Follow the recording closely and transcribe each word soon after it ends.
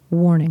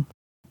Warning.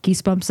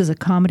 Geesebumps is a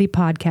comedy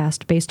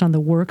podcast based on the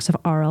works of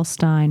R.L.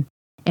 Stine.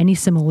 Any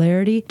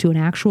similarity to an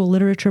actual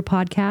literature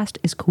podcast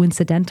is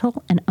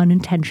coincidental and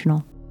unintentional.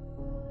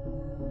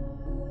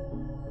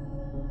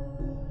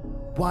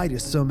 Why do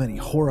so many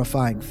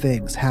horrifying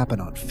things happen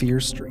on Fear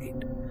Street?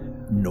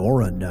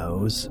 Nora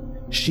knows.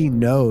 She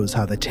knows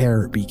how the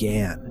terror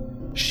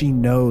began. She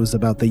knows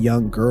about the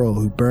young girl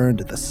who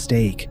burned at the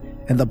stake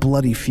and the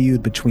bloody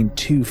feud between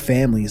two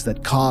families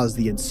that caused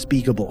the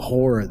unspeakable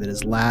horror that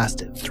has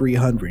lasted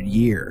 300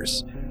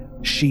 years.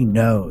 She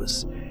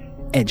knows,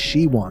 and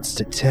she wants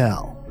to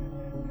tell.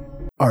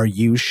 Are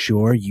you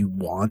sure you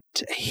want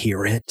to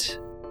hear it?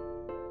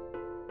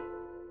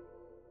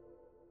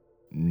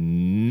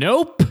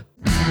 Nope.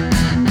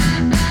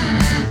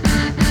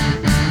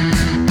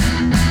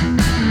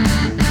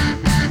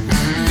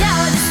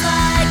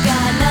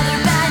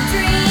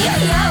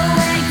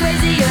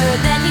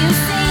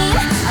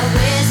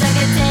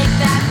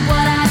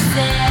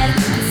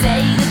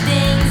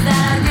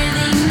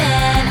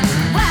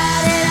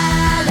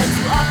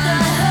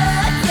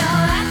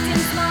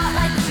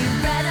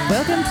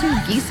 Welcome to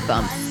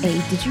Geesebumps,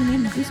 a Did You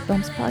Mean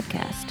Goosebumps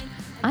podcast.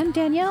 I'm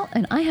Danielle,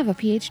 and I have a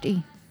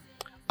PhD.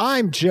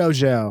 I'm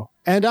JoJo,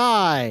 and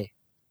I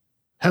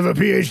have a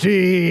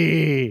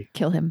PhD.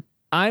 Kill him.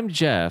 I'm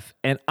Jeff,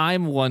 and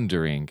I'm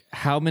wondering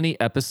how many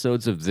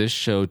episodes of this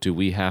show do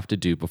we have to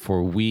do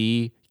before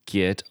we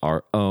get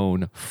our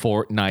own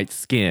Fortnite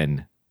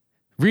skin?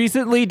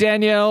 Recently,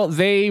 Danielle,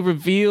 they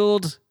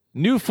revealed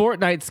new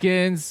Fortnite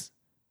skins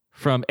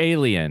from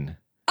Alien.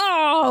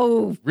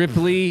 Oh!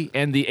 Ripley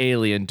and the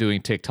alien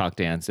doing TikTok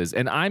dances.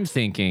 And I'm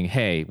thinking,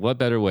 hey, what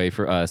better way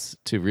for us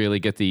to really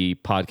get the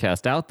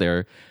podcast out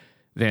there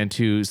than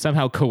to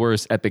somehow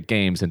coerce Epic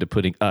Games into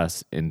putting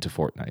us into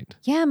Fortnite?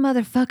 Yeah,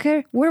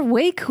 motherfucker. We're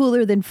way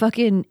cooler than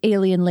fucking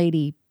alien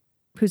lady,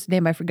 whose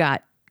name I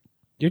forgot.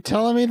 You're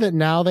telling me that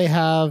now they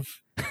have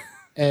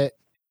it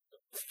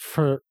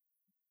for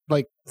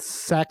like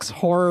sex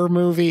horror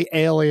movie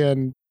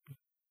Alien.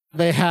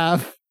 They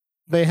have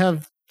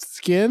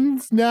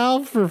skins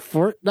now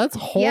for That's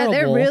horrible. Yeah,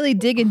 they're really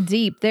digging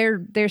deep.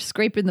 They're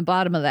scraping the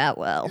bottom of that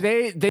well.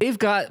 They've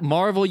got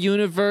Marvel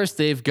Universe,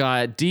 they've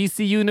got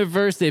DC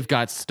Universe, they've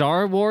got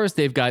Star Wars,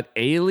 they've got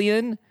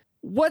Alien.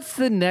 What's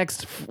the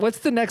next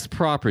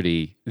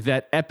property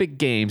that Epic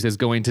Games is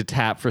going to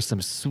tap for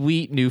some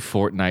sweet new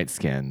Fortnite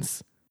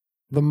skins?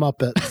 The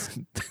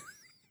Muppets.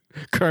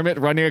 Kermit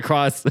running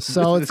across.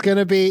 So it's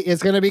gonna be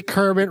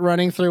Kermit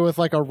running through with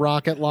like a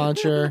rocket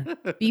launcher.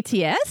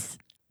 BTS?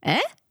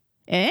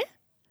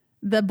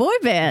 The boy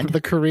band.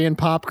 The Korean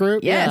pop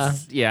group.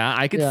 Yes. Yeah,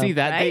 I could Yeah. see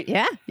that. Right?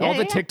 Yeah. All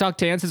the TikTok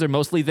dances are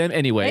mostly them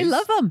anyways. They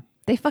love them.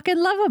 They fucking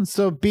love them.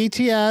 So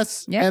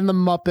BTS Yeah. and the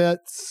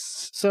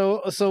Muppets.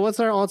 So what's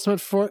our ultimate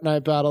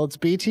Fortnite battle? It's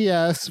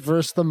BTS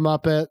versus the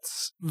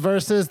Muppets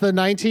versus the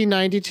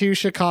 1992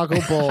 Chicago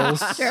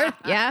Bulls. Sure.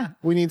 Yeah.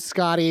 We need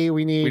Scotty.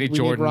 We need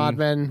Jordan.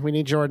 Rodman. We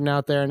need Jordan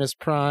out there in his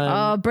prime.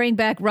 Oh, bring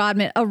back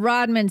Rodman. A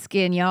Rodman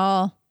skin,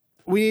 y'all.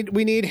 We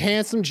need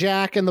Handsome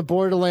Jack and the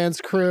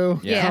Borderlands crew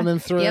Yeah. coming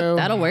through. Yep,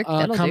 that'll work.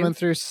 That'll coming do.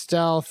 through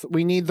stealth.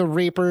 We need the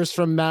Reapers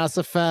from Mass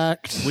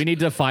Effect. We need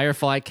the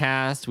Firefly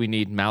cast. We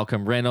need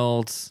Malcolm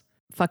Reynolds.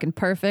 Fucking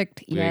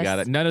perfect. We Yes. got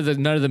it. None of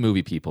the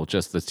movie people,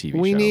 just the TV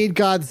We show. need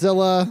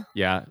Godzilla.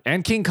 Yeah,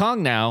 and King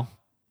Kong now.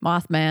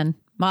 Mothman.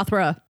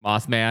 Mothra.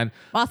 Mothman.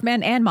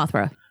 Mothman and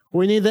Mothra.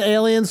 We need the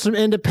aliens from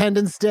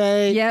Independence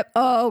Day. Yep.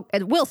 Oh,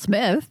 and Will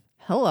Smith.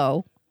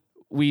 Hello.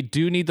 We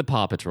do need the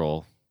Paw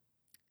Patrol.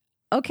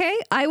 Okay,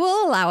 I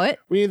will allow it.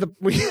 We need the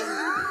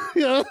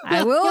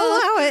I will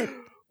allow it.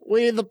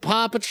 We need the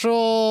Paw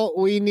Patrol.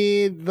 We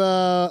need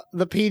the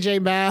PJ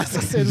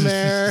Masks in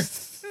there.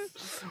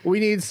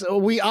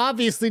 We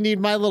obviously need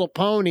My Little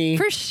Pony.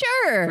 For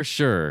sure. For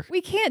sure. We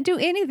can't do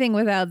anything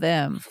without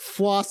them.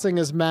 Flossing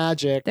is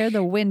magic. They're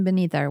the wind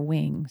beneath our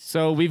wings.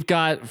 So we've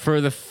got for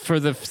the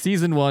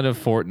season 1 of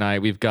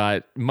Fortnite, we've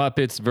got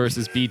Muppets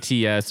versus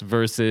BTS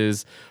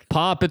versus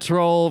Paw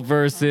Patrol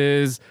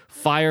versus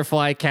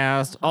Firefly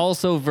cast,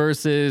 also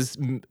versus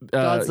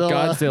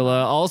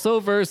Godzilla, also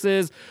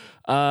versus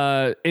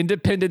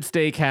Independence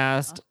Day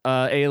cast,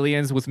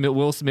 Aliens with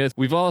Will Smith.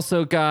 We've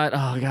also got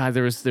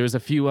there's a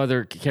few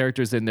other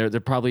characters in there. They're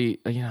probably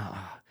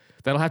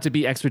that'll have to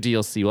be extra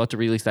DLC. We'll have to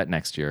release that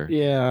next year.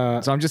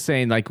 Yeah. So I'm just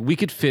saying, like, we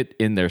could fit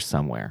in there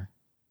somewhere.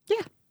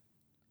 Yeah.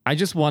 I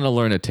just want to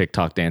learn a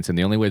TikTok dance, and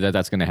the only way that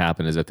that's going to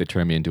happen is if they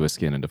turn me into a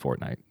skin into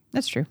Fortnite.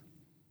 That's true.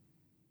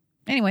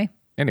 Anyway,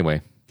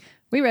 Mm.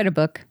 we read a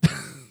book.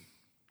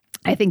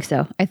 I think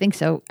so. I think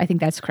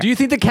that's correct. Do you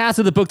think the cast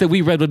of the book that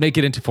we read would make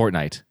it into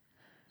Fortnite?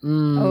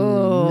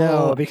 Oh.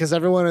 No, because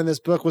everyone in this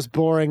book was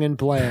boring and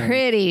bland.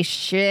 Pretty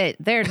shit.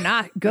 They're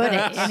not good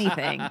at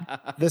anything.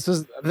 This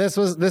is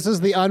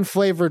the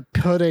unflavored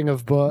pudding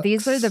of books.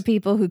 These are the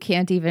people who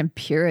can't even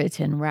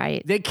Puritan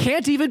write. They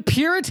can't even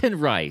Puritan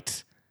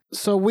write.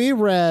 So we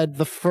read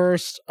the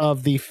first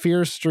of the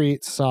Fear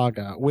Street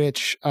saga,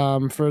 which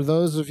for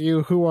those of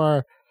you who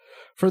are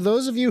For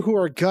those of you who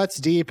are guts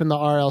deep in the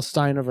R.L.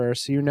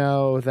 Steinerverse, you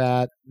know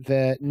that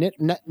the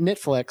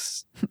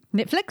Netflix,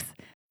 Mr.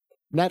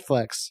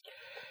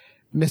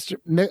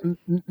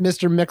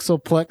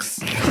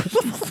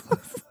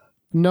 Mixelplex,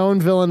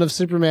 known villain of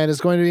Superman,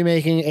 is going to be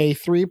making a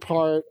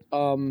 3-part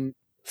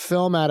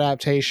film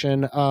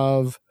adaptation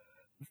of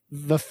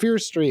the Fear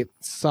Street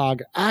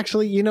saga.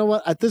 Actually, you know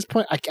what? At this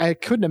point, I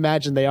couldn't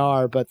imagine they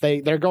are, but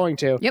they're going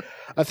to. Yep.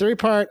 A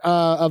 3-part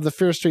of the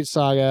Fear Street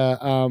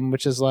saga,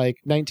 which is like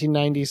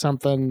 1990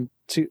 something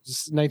to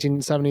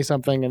 1970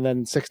 something, and then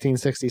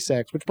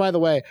 1666. Which, by the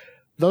way,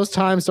 those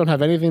times don't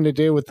have anything to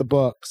do with the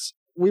books.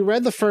 We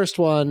read the first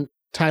one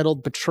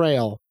titled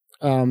Betrayal.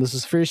 This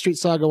is Fear Street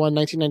Saga 1,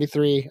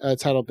 1993,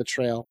 titled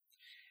Betrayal.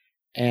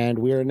 And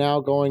we are now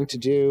going to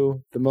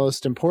do the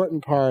most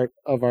important part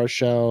of our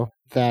show,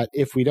 that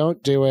if we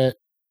don't do it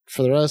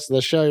for the rest of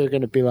the show, you're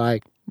going to be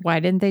like, Why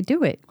didn't they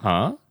do it?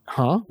 Huh?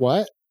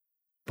 What?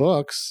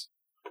 Books?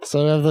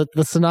 So we have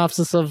the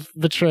synopsis of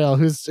Betrayal.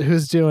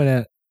 Who's doing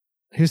it?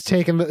 Who's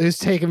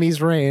taking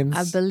these reins?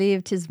 I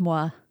believe 'tis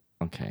moi.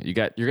 Okay,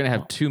 you're gonna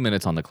have 2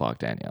 minutes on the clock,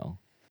 Danielle.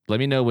 Let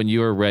me know when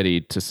you are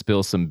ready to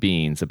spill some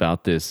beans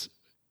about this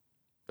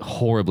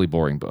horribly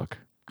boring book.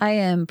 I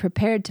am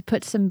prepared to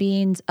put some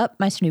beans up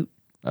my snoot.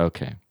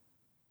 Okay.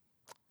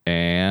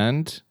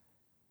 And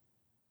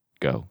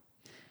go.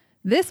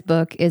 This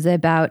book is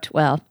about,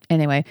 well,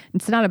 anyway,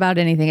 it's not about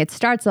anything. It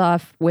starts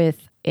off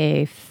with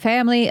a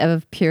family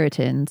of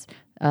Puritans,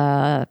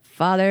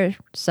 father,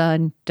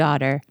 son,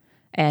 daughter.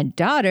 And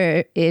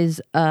daughter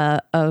is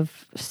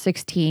of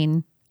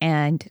 16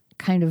 and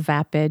kind of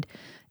vapid.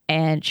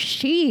 And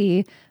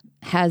she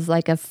has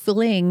like a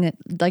fling,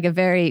 like a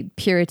very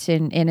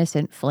Puritan,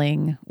 innocent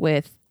fling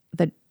with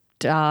the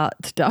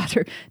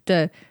daughter,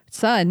 the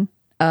son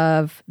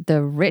of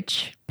the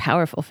rich,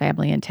 powerful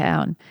family in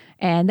town.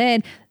 And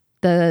then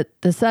the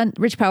son,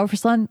 rich, powerful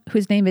son,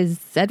 whose name is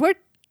Edward,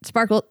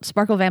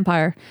 Sparkle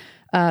Vampire.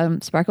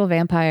 Sparkle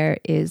Vampire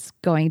is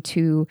going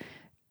to,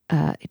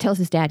 tells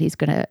his dad he's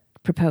going to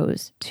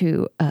propose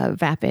to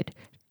Vapid.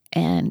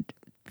 And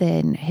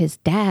then his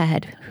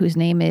dad, whose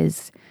name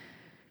is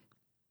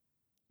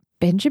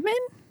Benjamin?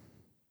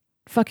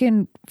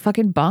 Fucking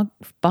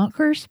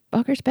bonkers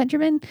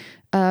Benjamin.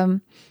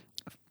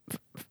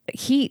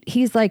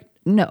 He's like,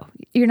 no,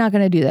 you're not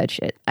going to do that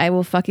shit. I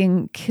will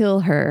fucking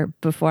kill her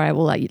before I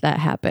will let that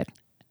happen.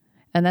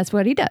 And that's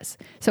what he does.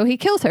 So he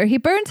kills her. He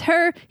burns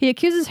her. He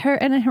accuses her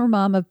and her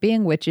mom of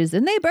being witches,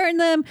 and they burn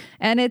them.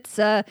 And it's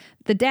the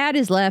dad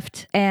is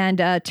left. And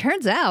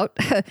turns out,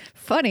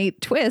 funny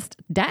twist,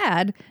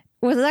 dad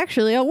was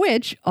actually a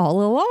witch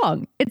all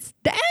along. It's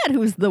dad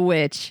who's the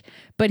witch.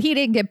 But he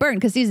didn't get burned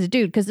because he's a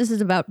dude, because this is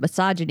about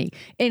misogyny.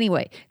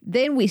 Anyway,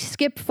 then we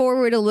skip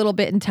forward a little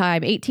bit in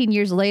time, 18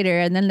 years later,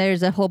 and then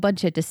there's a whole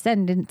bunch of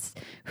descendants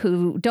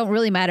who don't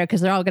really matter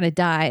because they're all going to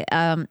die.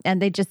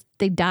 And they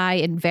die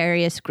in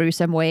various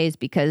gruesome ways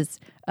because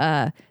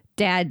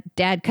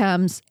dad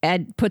comes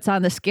and puts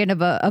on the skin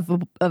of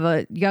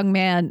a young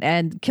man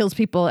and kills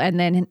people and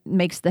then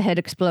makes the head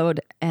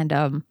explode.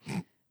 And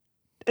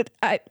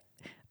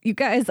you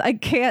guys, I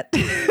can't.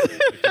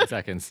 15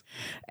 seconds.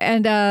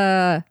 And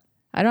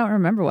I don't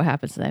remember what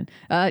happens then.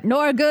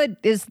 Nora Good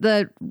is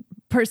the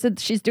person.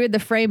 She's doing the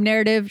frame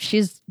narrative.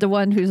 She's the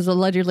one who's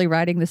allegedly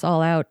writing this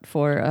all out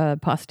for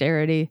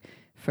posterity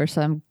for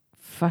some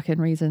fucking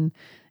reason.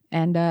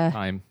 And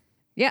Time.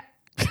 yeah.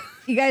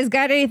 You guys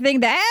got anything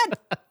to add?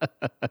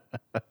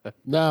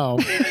 No.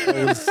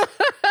 It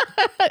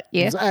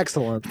was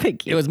excellent.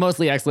 Thank you. It was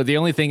mostly excellent. The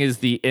only thing is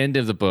the end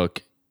of the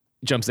book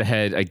jumps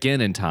ahead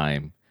again in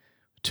time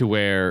to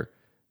where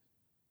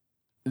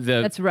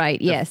That's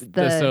right. Yes.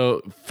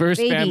 So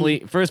first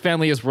baby.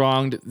 family is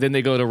wronged, then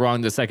they go to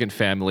wrong the second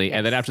family,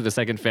 and then after the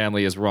second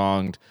family is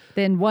wronged,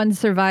 then one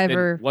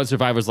survivor. one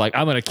survivor's like,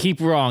 I'm gonna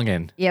keep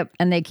wronging. Yep.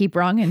 And they keep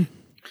wronging.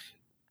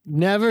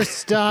 Never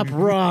stop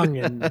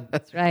wronging.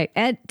 That's right.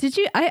 And did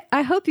you,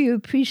 I hope you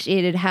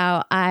appreciated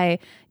how I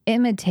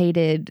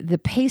imitated the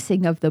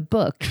pacing of the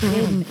book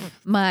in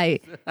my.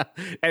 And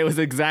it was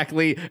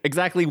exactly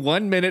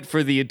 1 minute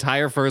for the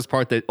entire first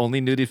part that only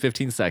needed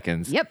 15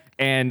 seconds. Yep.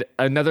 And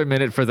another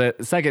minute for the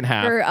second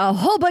half. For a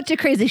whole bunch of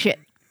crazy shit.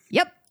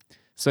 Yep.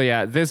 So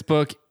yeah, this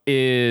book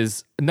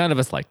is, none of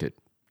us liked it.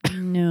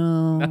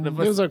 No. It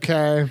was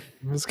okay.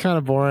 It was kind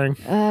of boring.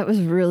 It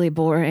was really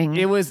boring.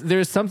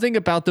 There's something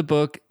about the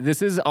book.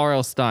 This is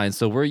R.L. Stine,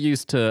 so we're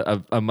used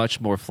to a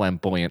much more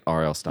flamboyant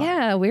R.L. Stine.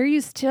 Yeah, we're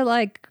used to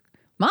like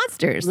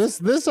monsters.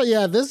 This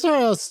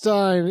R.L.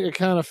 Stine, it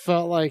kind of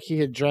felt like he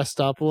had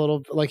dressed up a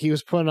little, like he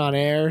was putting on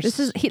airs. This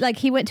is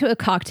he went to a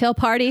cocktail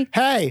party.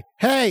 Hey,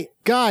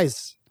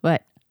 guys!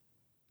 What?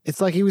 It's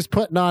like he was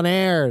putting on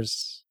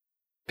airs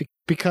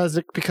because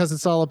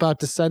it's all about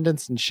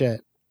descendants and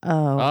shit,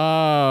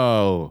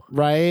 Oh.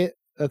 right?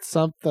 That's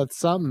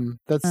something.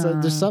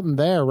 There's something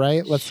there,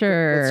 right?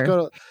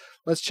 Sure.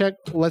 Let's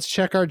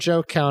check our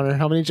joke counter.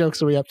 How many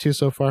jokes are we up to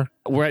so far?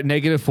 We're at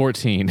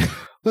 -14.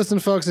 Listen,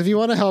 folks, if you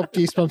want to help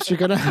Geesebumps, you're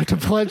going to have to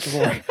pledge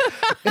more.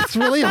 It's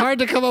really hard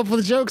to come up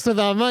with jokes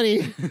without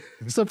money.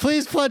 So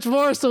please pledge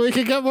more so we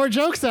can get more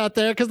jokes out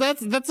there, because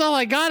that's all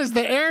I got is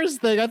the heirs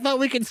thing. I thought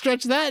we could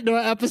stretch that into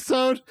an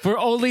episode. For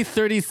only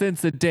 30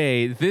 cents a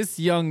day, this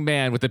young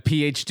man with a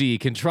PhD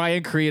can try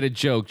and create a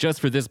joke just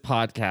for this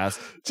podcast.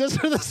 Just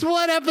for this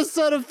one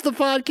episode of the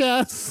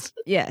podcast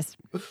Yes.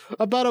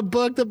 about a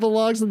book that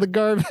belongs in the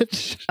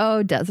garbage.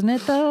 Oh, doesn't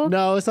it though?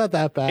 No, it's not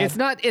that bad.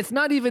 It's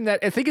not even that.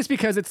 I think it's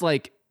because it's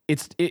like,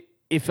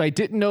 if I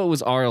didn't know it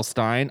was R.L.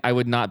 Stine, I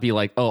would not be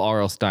like, oh,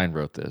 R.L. Stine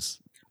wrote this.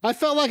 I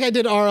felt like I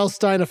did R.L.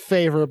 Stine a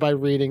favor by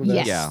reading this.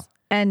 Yes. Yeah.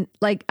 And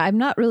like, I'm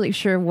not really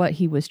sure what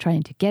he was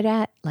trying to get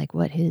at, like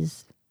what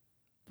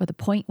the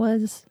point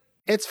was.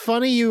 It's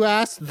funny you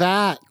asked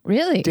that,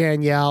 Really?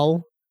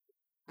 Danielle,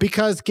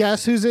 because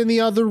guess who's in the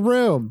other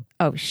room?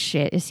 Oh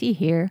shit, is he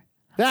here?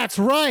 That's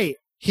right.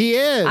 He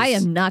is. I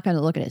am not going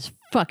to look at his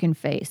fucking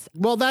face.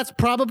 Well, that's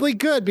probably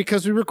good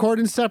because we record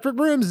in separate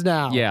rooms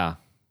now. Yeah.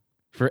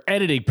 For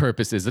editing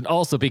purposes, and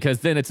also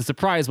because then it's a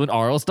surprise when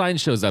R.L. Stine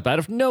shows up out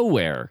of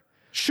nowhere.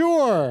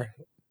 Sure.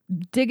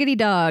 Diggity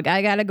dog,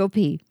 I gotta go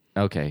pee.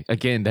 Okay.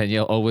 Again,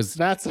 Danielle, always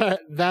That's our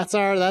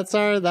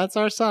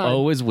sign.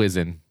 always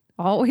whizzing.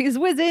 Always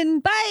whizzing.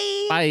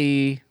 Bye.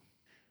 Bye.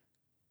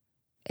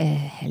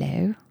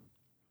 Hello.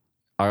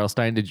 R.L.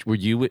 Stine, were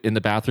you in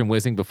the bathroom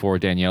whizzing before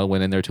Danielle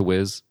went in there to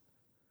whiz?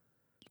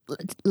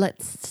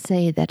 Let's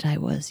say that I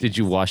was. Did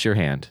you wash your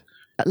hand?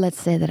 Let's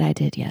say that I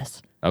did,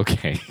 yes.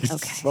 Okay.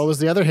 Okay. What was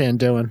the other hand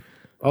doing?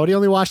 Oh, he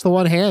only watched the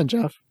one hand,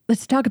 Jeff.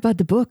 Let's talk about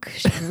the book,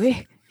 shall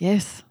we?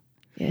 Yes.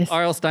 Yes.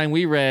 R.L. Stine,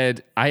 we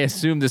read, I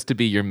assume this to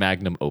be your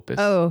magnum opus.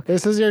 Oh,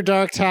 This is your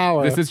Dark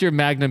Tower. This is your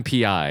magnum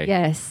PI.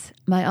 yes.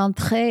 My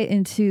entree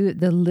into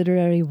the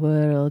literary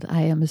world.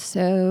 I am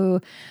so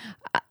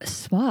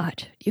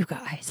smart, you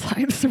guys.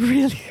 I'm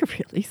really,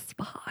 really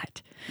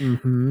smart.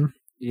 Mm-hmm.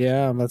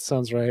 Yeah, that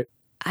sounds right.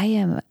 I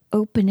am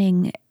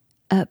opening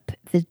up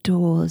the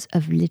doors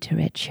of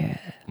literature,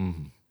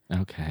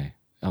 Okay.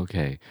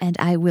 Okay. and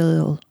I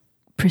will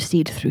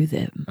proceed through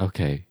them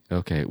Okay.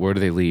 Okay. Where do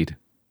they lead?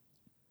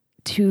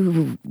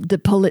 to the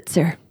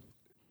Pulitzer.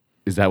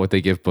 Is that what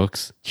they give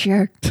books?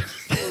 Sure.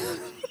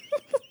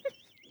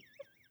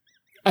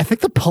 I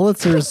think the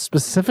Pulitzer is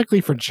specifically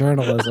for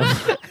journalism.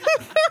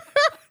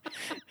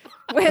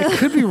 Well,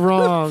 Could be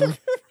wrong.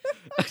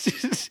 I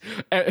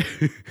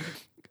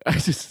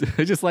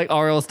just like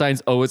R.L.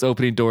 Stine's always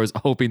opening doors,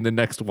 hoping the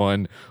next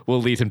one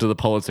will lead him to the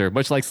Pulitzer,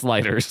 much like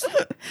Sliders.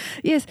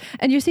 yes.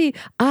 And you see,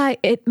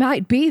 it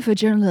might be for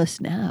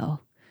journalists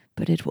now,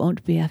 but it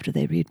won't be after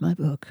they read my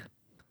book.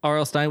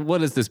 R.L. Stine,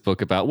 what is this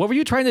book about? What were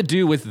you trying to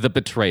do with the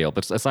betrayal,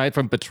 but aside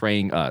from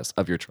betraying us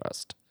of your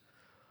trust?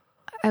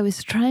 I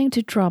was trying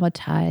to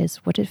dramatize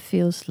what it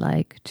feels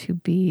like to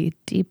be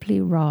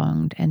deeply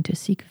wronged and to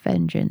seek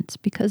vengeance,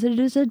 because it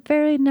is a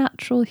very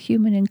natural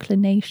human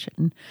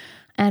inclination,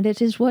 and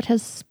it is what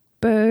has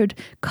spurred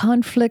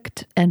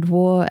conflict and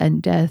war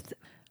and death.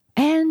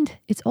 And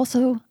it's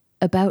also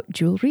about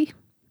jewelry,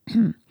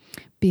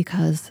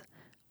 because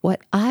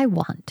what I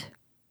want,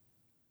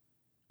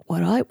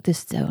 this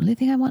is the only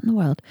thing I want in the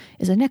world,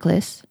 is a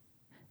necklace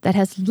that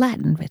has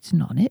Latin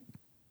written on it,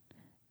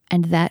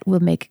 and that will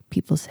make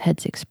people's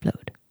heads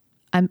explode.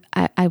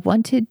 I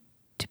wanted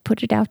to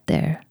put it out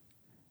there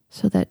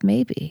so that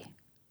maybe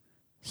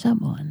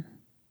someone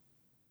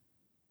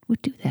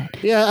would do that.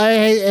 Yeah,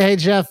 hey,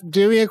 Jeff,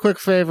 do me a quick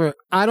favor.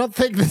 I don't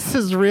think this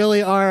is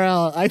really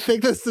RL. I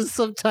think this is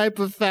some type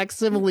of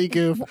facsimile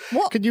goof.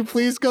 What? Could you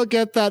please go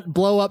get that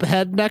blow-up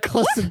head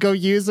necklace and go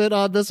use it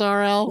on this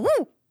RL?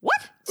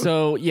 What?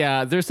 So,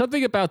 yeah, there's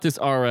something about this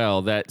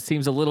RL that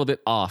seems a little bit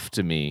off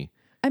to me.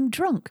 I'm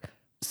drunk.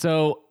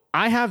 So,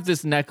 I have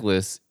this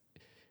necklace.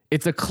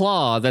 It's a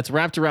claw that's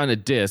wrapped around a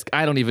disc.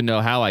 I don't even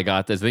know how I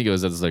got this. I think it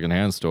was at the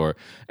secondhand store.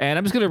 And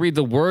I'm just going to read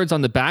the words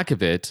on the back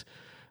of it.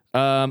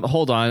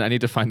 Hold on. I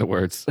need to find the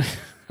words. I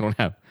don't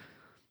have.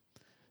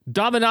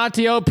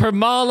 Dominatio per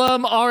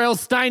malum RL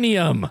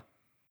Steinium.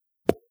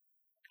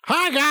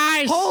 Hi,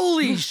 guys!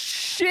 Holy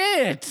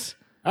shit!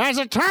 As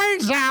it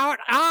turns out,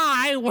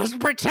 I was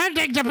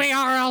pretending to be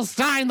R.L.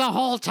 Stein the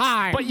whole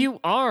time. But you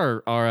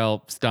are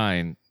RL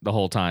Stine the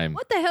whole time.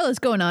 What the hell is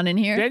going on in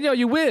here? Danielle,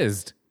 you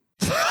whizzed.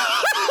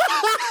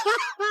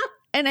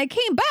 And I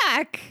came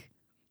back,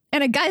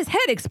 and a guy's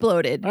head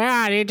exploded.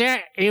 Ah,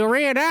 you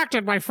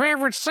reenacted my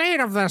favorite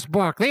scene of this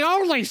book. The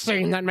only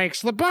scene that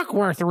makes the book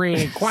worth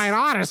reading, quite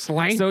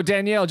honestly. So,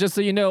 Danielle, just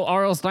so you know,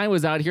 R.L. Stine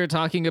was out here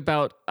talking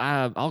about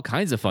all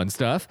kinds of fun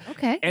stuff.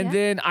 Okay. And yeah.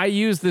 then I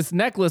used this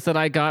necklace that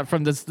I got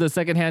from the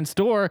secondhand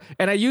store,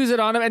 and I use it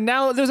on him, and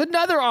now there's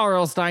another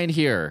R.L. Stine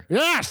here.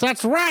 Yes,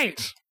 that's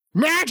right.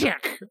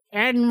 Magic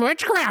and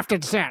witchcraft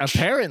and such.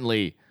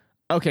 Apparently.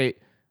 Okay,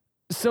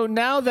 so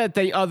now that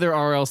the other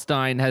R.L.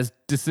 Stine has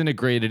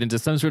disintegrated into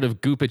some sort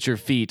of goop at your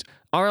feet,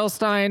 R.L.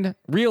 Stine,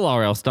 real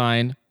R.L.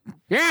 Stine,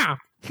 Yeah.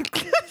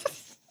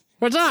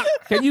 What's up?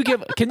 can you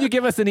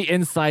give us any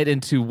insight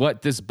into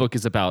what this book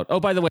is about? Oh,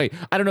 by the way,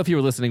 I don't know if you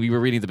were listening. We were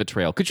reading The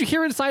Betrayal. Could you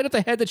hear inside of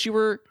the head that you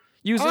were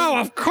using. Oh,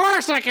 of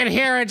course I can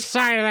hear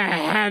inside of the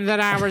head that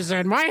I was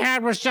in. My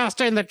head was just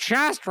in the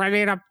chest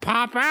ready to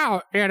pop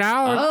out, you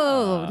know?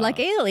 Oh, like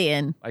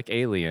Alien. Like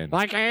Alien.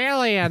 Like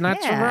Alien,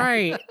 that's Yeah.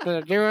 right.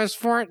 The newest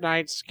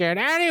Fortnite skin.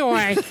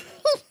 Anyway.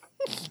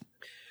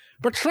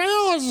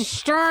 Betrayal is a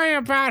story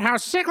about how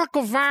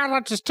cyclical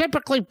violence is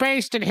typically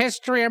based in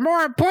history and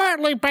more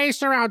importantly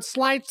based around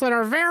slights that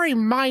are very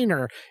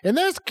minor. In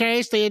this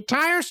case, the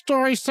entire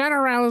story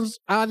centers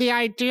around the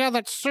idea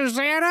that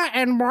Susanna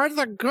and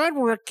Martha Good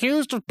were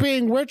accused of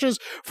being witches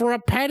for a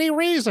petty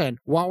reason.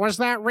 What was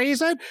that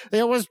reason?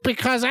 It was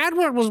because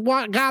Edward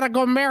gotta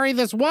go marry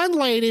this one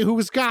lady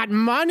who's got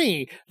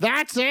money.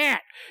 That's it.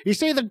 You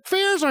see, the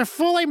fears are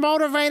fully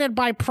motivated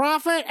by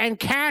profit and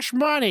cash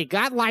money.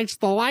 God lights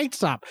the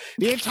lights up.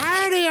 The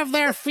entirety of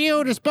their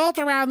feud is built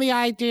around the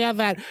idea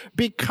that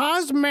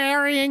because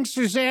marrying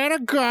Susanna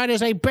Good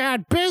is a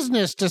bad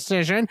business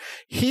decision,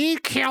 he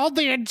killed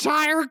the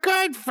entire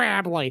Good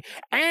family.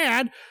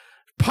 And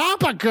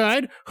Papa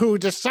Good, who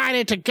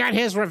decided to get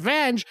his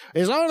revenge,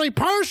 is only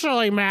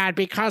partially mad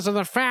because of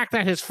the fact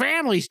that his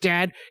family's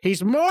dead.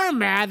 He's more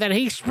mad that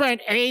he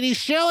spent 80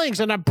 shillings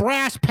in a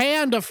brass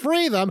pan to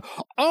free them,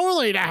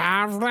 only to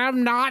have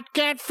them not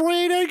get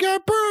freed and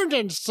get burned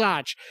and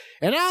such.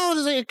 And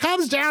it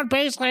comes down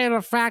basically to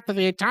the fact that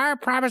the entire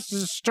premise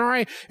of the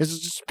story is a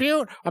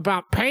dispute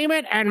about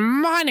payment and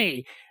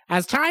money.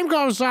 As time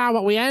goes on,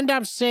 what we end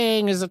up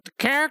seeing is that the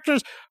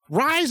characters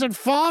rise and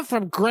fall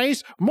from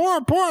grace. More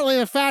importantly,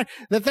 the fact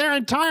that their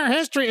entire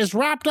history is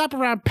wrapped up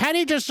around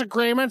petty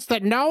disagreements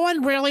that no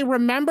one really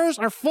remembers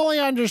or fully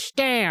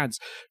understands.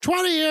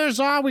 20 years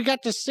on, we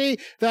get to see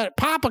that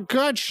Papa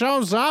Good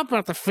shows up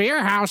at the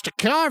Fear House to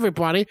kill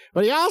everybody,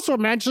 but he also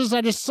mentions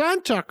that his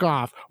son took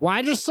off.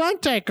 Why did his son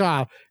take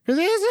off? Because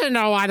he doesn't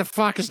know why the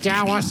fuck his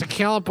dad wants to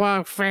kill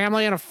a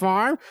family and a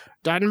farm.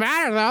 Doesn't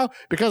matter, though,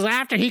 because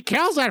after he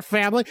kills that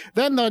family,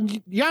 then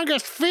the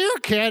youngest Fear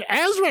kid,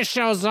 Ezra,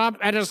 shows up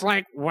and is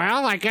like,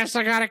 well, I guess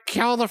I gotta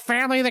kill the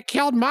family that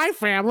killed my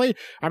family.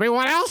 I mean,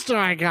 what else do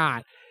I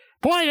got?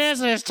 Point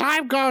is, as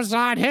time goes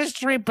on,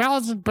 history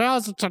builds and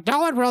builds until no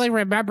one really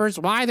remembers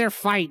why they're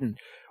fighting.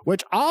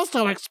 Which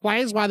also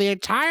explains why the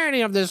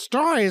entirety of this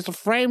story is a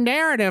framed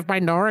narrative by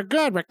Nora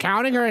Good,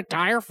 recounting her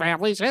entire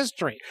family's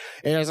history.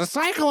 It is a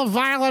cycle of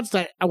violence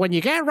that, when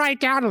you get right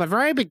down to the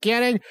very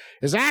beginning,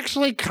 is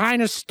actually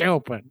kind of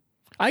stupid.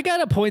 I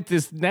gotta point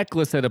this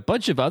necklace at a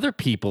bunch of other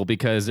people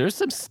because there's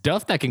some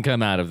stuff that can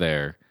come out of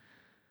there.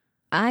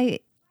 I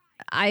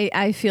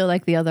feel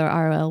like the other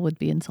RL would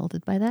be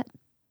insulted by that.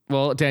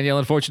 Well, Danielle,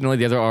 unfortunately,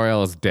 the other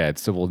RL is dead,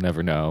 so we'll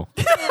never know.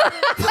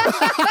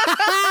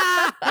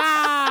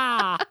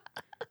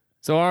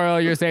 So RL,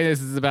 you're saying this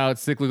is about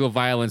cyclical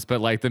violence, but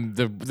like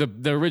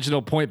the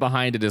original point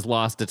behind it is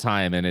lost to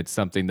time, and it's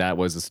something that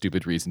was a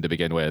stupid reason to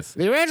begin with.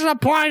 The original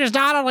point is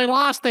not only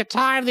lost the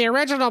time, the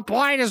original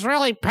point is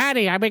really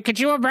petty. I mean, could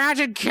you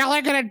imagine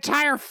killing an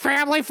entire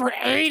family for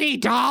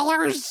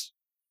 $80?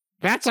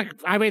 That's a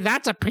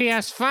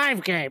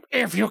PS5 game,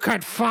 if you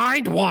could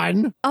find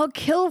one. I'll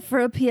kill for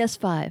a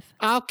PS5.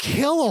 I'll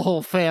kill a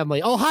whole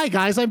family. Oh, hi,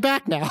 guys. I'm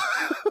back now.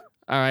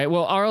 All right.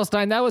 Well, R.L.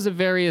 Stine, that was a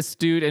very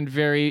astute and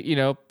very,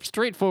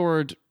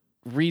 straightforward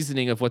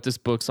reasoning of what this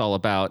book's all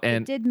about.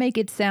 And It did make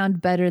it sound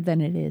better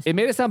than it is. it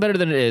made it sound better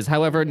than it is.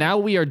 However, now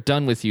we are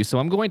done with you. So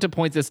I'm going to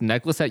point this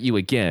necklace at you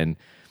again.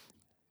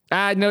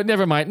 No,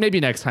 never mind. Maybe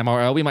next time,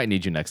 R.L. We might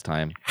need you next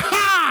time.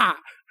 Ha!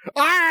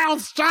 R.L.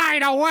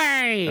 Stine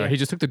away! He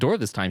just took the door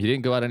this time. He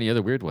didn't go out any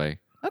other weird way.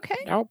 Okay.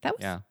 Nope. That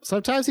was Yeah.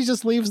 Sometimes he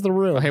just leaves the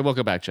room. Oh, hey,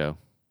 welcome back, Joe.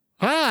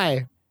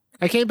 Hi.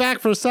 I came back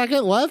for a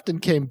second, left,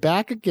 and came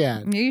back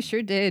again. You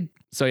sure did.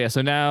 So yeah,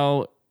 so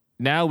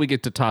now we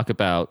get to talk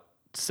about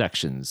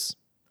sections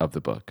of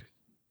the book.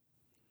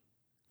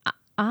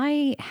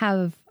 I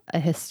have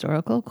a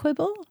historical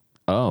quibble.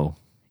 Oh.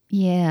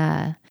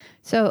 Yeah.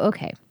 So,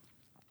 okay.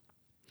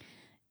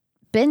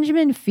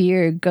 Benjamin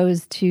Fear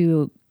goes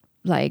to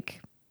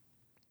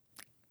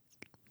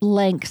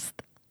lengths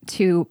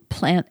to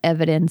plant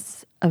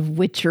evidence of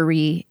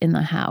witchery in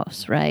the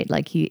house, right?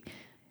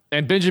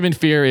 And Benjamin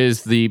Fear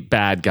is the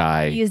bad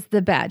guy. He's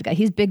the bad guy.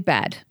 He's big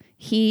bad.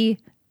 He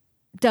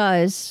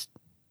does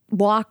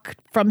walk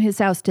from his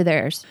house to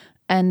theirs,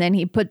 and then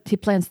he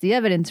plants the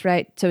evidence,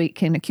 right, so he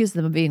can accuse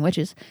them of being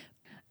witches.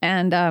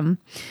 And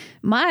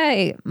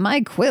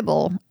my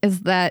quibble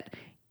is that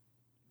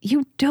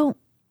you don't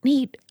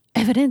need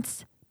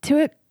evidence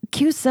to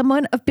accuse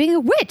someone of being a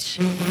witch.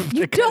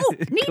 You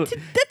don't need to.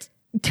 That's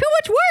too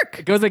much work.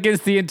 It goes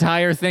against the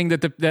entire thing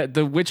that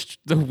the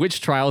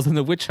witch trials and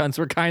the witch hunts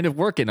were kind of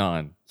working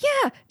on.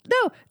 Yeah,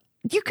 no.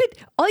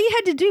 All you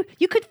had to do,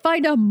 you could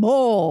find a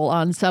mole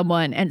on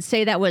someone and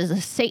say that was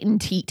a Satan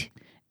teat,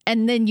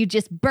 and then you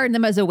just burn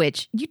them as a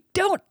witch. You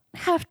don't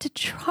have to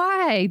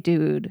try,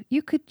 dude.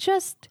 You could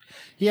just...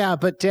 Yeah,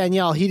 but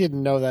Danielle, he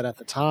didn't know that at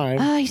the time.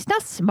 he's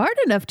not smart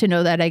enough to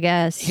know that, I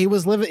guess. He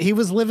was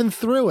living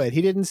through it.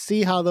 He didn't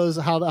see how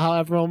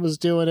everyone was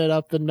doing it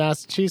up in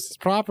Massachusetts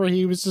proper.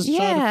 He was just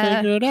trying to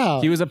figure it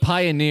out. He was a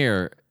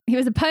pioneer. He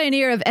was a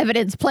pioneer of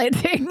evidence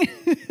planting.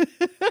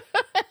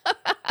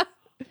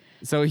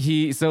 So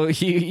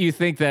you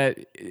think that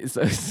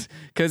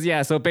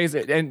because so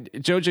basically, and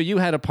Jojo, you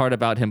had a part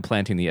about him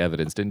planting the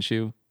evidence, didn't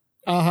you?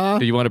 Do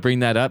you want to bring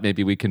that up?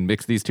 Maybe we can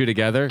mix these two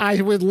together.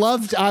 I would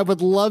love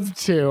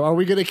to. Are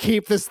we going to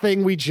keep this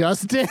thing we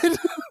just did?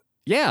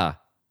 Yeah,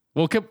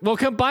 we'll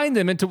combine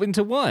them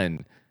into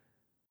one.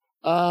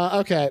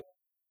 Okay.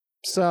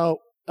 So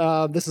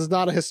this is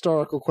not a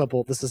historical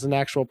quibble. This is an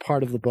actual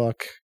part of the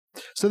book.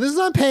 So this is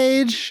on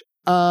page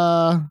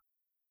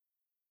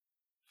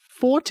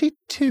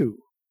 42.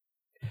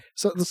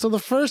 So the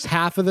first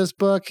half of this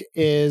book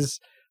is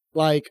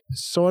like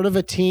sort of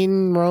a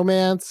teen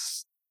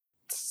romance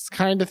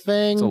kind of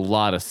thing. It's a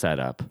lot of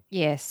setup.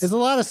 Yes. There's a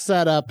lot of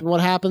setup. And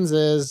what happens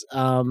is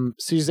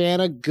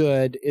Susanna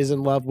Good is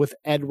in love with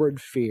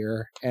Edward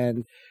Fear,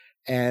 and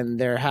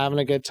they're having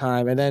a good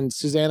time. And then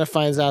Susanna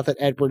finds out that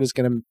Edward is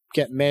going to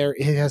get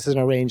married. He has an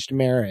arranged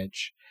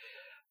marriage.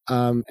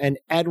 And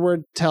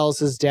Edward tells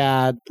his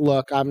dad,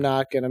 look, I'm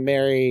not going to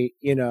marry,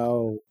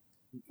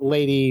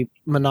 Lady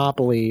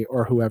Monopoly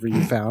or whoever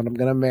you found. I'm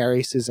going to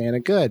marry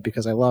Susanna Good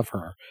because I love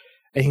her.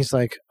 And he's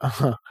like,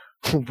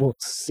 we'll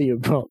see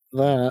about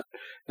that.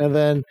 And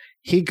then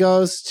he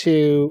goes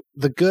to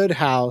the Good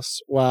house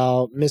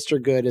while Mr.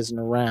 Good isn't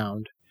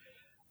around.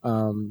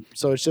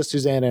 So it's just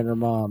Susanna and her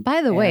mom.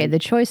 By the way, the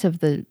choice of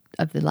the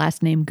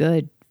last name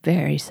Good,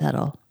 very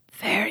subtle.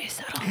 Very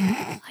subtle.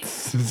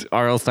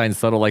 R.L. Stein's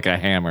subtle like a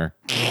hammer.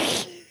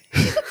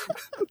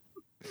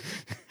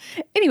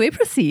 Anyway,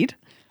 proceed.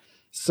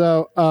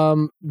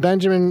 So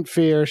Benjamin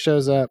Fear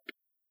shows up.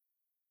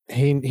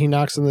 He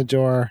knocks on the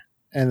door,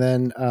 and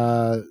then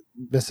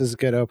Mrs.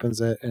 Good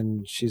opens it,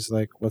 and she's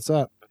like, "What's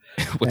up?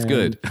 What's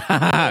good?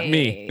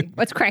 Me.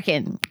 What's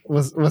cracking?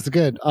 What's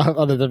good?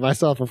 Other than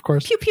myself, of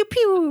course." Pew pew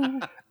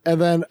pew.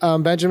 And then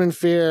Benjamin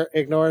Fear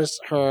ignores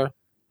her.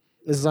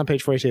 This is on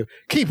page 42.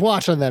 Keep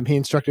watch on them, he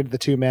instructed the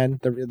two men.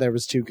 There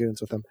was two goons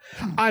with him.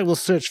 I will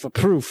search for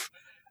proof.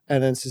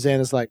 And then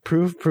Susanna's like,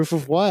 proof? Proof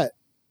of what?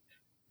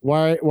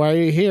 Why are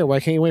you here? Why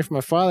can't you wait for my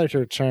father to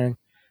return?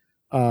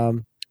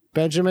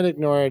 Benjamin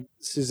ignored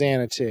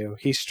Susanna too.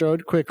 He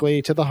strode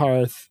quickly to the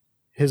hearth,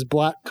 his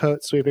black coat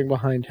sweeping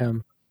behind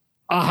him.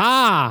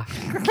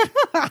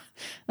 Aha!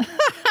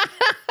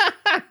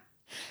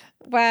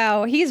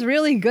 Wow, he's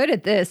really good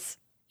at this.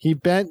 He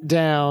bent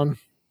down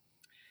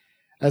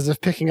as if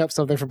picking up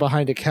something from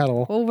behind a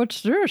kettle. Oh,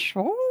 what's this?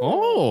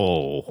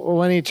 Oh.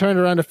 When he turned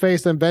around to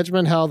face them,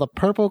 Benjamin held a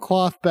purple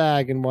cloth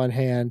bag in one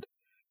hand.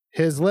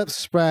 His lips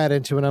spread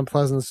into an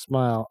unpleasant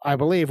smile. I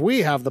believe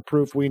we have the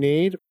proof we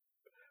need.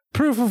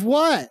 Proof of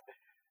what?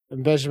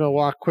 And Benjamin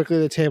walked quickly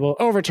to the table,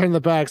 overturned the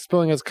bag,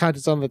 spilling its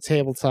contents on the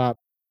tabletop.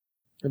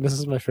 And this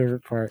is my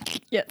favorite part.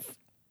 Yes.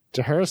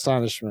 To her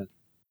astonishment,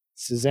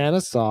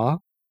 Susanna saw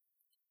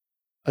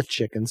a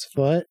chicken's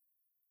foot,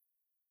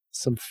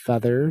 some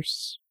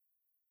feathers,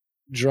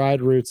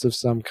 dried roots of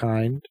some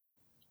kind,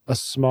 a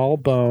small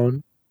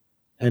bone,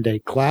 and a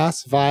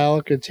glass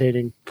vial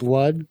containing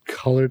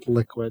blood-colored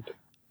liquid.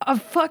 A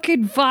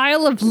fucking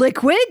vial of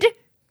liquid?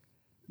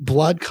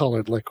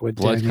 Blood-colored liquid,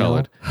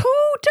 Blood-colored.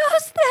 Who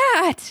does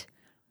that?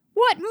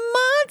 What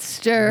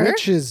monster?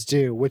 Witches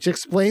do, which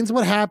explains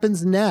what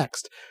happens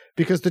next.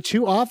 Because the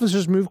two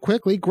officers moved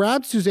quickly,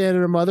 grabbed Susanna and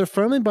her mother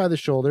firmly by the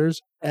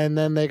shoulders, and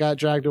then they got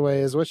dragged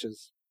away as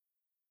witches.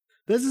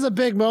 This is a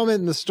big moment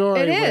in the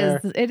story. It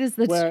is. It's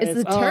the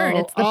turn.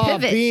 It's the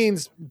pivot.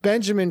 Beans,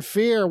 Benjamin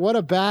Fear, what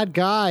a bad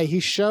guy. He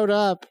showed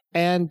up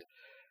and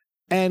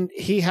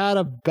he had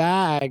a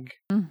bag.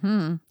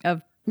 Mm-hmm.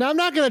 Now, I'm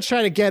not going to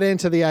try to get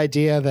into the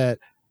idea that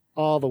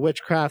all the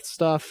witchcraft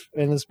stuff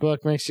in this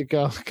book makes you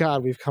go,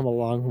 God, we've come a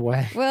long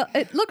way. Well,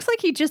 it looks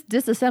like he just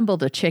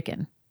disassembled a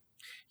chicken.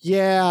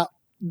 Yeah,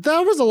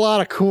 there was a lot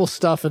of cool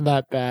stuff in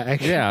that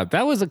bag. Yeah,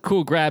 that was a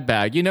cool grab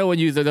bag. You know, when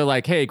they're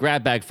like, hey,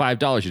 grab bag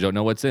 $5, you don't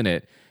know what's in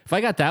it. If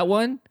I got that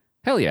one,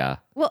 hell yeah.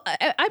 Well,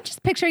 I'm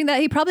just picturing that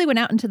he probably went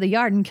out into the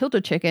yard and killed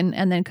a chicken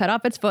and then cut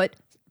off its foot,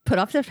 put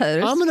off the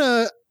feathers.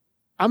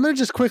 I'm gonna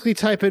just quickly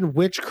type in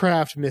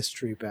witchcraft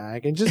mystery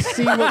bag and just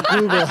see what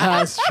Google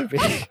has for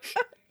me.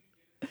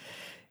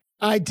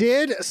 I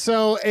did.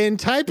 So in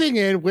typing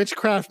in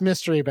witchcraft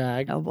mystery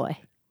bag, Oh boy.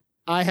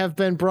 I have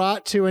been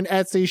brought to an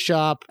Etsy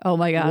shop. Oh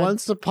my God.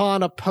 Once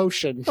upon a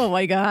potion. Oh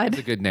my God.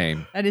 That's a good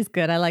name. That is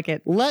good. I like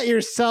it. Let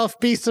yourself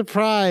be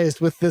surprised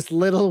with this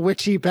little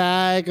witchy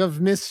bag of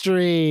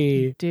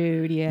mystery.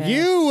 Dude, yeah.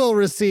 You will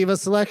receive a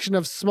selection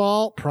of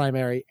small,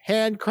 primary,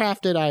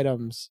 handcrafted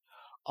items.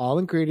 All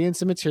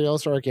ingredients and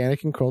materials are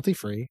organic and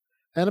cruelty-free,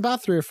 and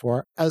about 3 or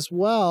 4, as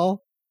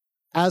well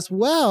as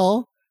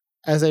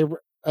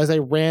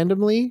a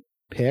randomly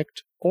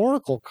picked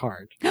oracle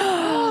card.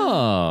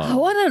 I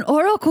want an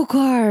oracle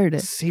card.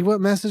 See what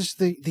message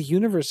the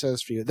universe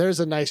has for you. There's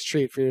a nice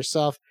treat for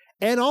yourself,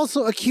 and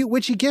also a cute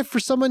witchy gift for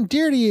someone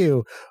dear to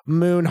you.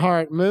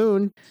 Moonheart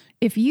Moon.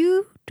 If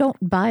you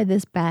don't buy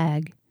this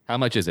bag, How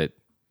much is it?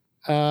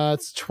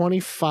 It's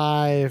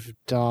 $25.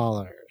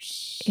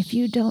 if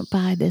you don't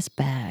buy this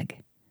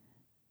bag,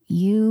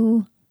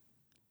 you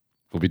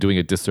We'll be doing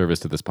a disservice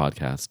to this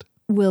podcast.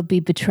 will be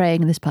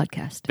betraying this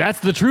podcast. That's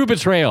the true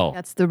betrayal.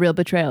 That's the real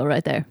betrayal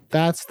right there.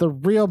 That's the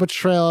real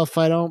betrayal if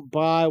I don't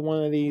buy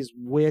one of these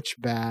witch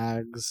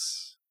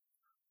bags.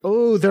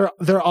 Oh, they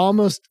are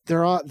almost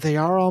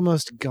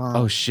gone.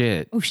 Oh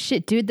shit. Oh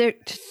shit, dude! They're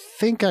I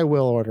think I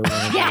will order one.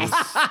 Of yes,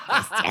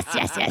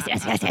 these.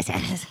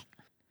 yes.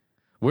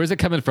 Where's it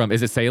coming from?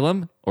 Is it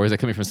Salem or is it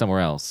coming from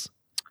somewhere else?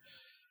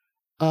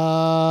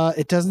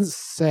 It doesn't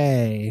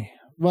say.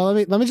 Well,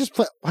 let me just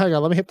hang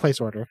on. Let me hit place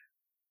order.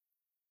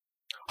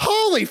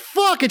 Holy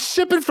fuck! It's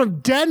shipping from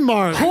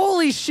Denmark.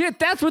 Holy shit,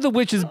 that's where the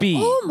witches be.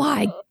 Oh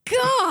my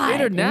god!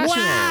 International.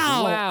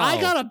 Wow.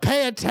 I gotta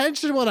pay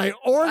attention when I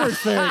order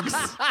things.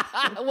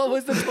 What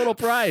was the total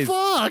price?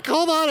 Fuck!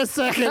 Hold on a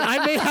second.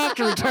 I may have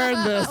to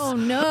return this. Oh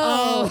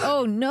no!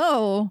 Oh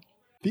no!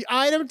 The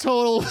item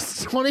total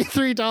was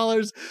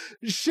 $23.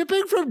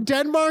 Shipping from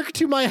Denmark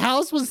to my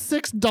house was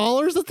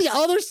 $6. That's the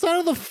other side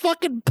of the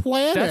fucking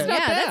planet. That's not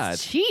Yeah, bad.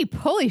 that's cheap.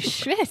 Holy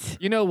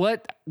shit! You know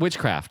what?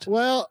 Witchcraft.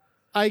 Well,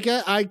 I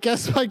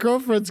guess my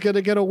girlfriend's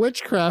gonna get a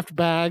witchcraft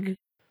bag.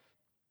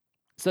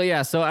 So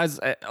yeah, so as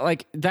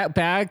like that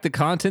bag, the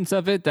contents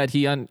of it that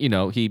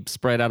he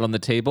spread out on the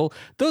table,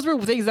 those were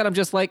things that I'm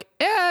just like,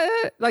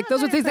 like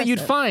those are things that you'd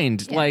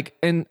find like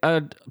in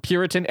a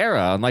Puritan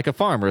era on like a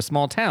farm or a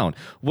small town.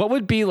 What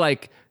would be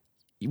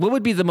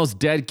the most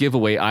dead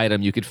giveaway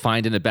item you could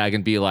find in a bag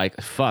and be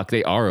like, fuck,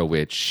 they are a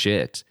witch?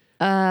 Shit.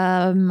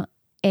 A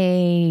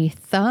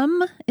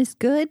thumb is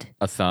good.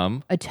 A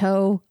thumb, A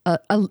toe, a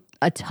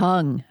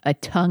tongue. A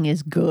tongue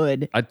is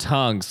good. a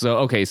tongue.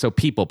 So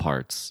people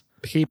parts.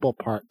 People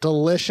part.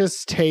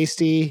 Delicious,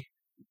 tasty,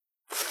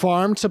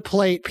 farm to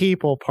plate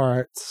people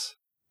parts.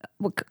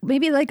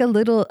 Maybe like a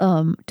little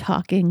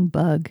talking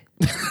bug.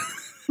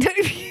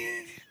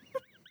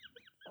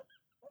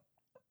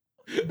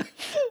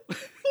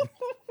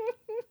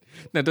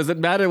 Now, does it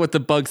matter what the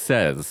bug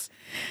says?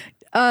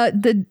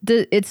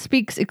 It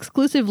speaks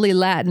exclusively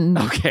Latin,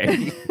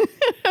 Okay.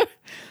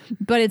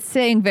 but it's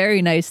saying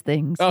very nice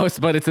things.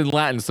 But it's in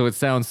Latin, so it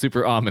sounds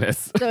super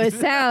ominous. So it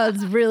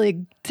sounds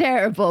really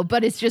terrible,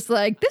 but it's just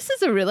like, this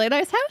is a really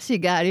nice house you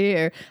got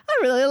here. I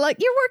really like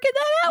you're working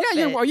that out.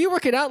 Yeah, are you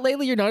working out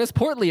lately? You're not as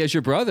portly as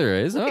your brother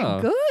is.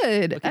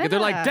 Good. They're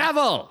like,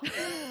 devil,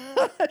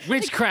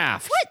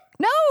 witchcraft. What?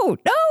 No,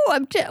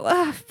 I'm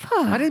fuck.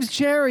 My name's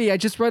Jerry. I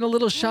just run a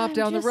little shop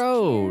down the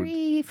road.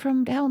 Jerry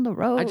from down the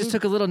road. I just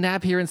took a little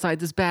nap here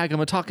inside this bag. I'm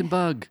a talking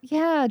bug.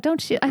 Yeah,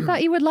 don't you? I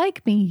thought you would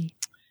like me.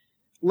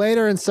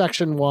 Later in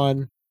section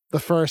 1, the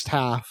first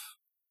half,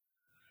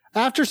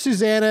 after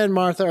Susanna and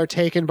Martha are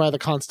taken by the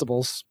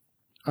constables,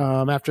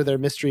 after their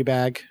mystery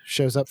bag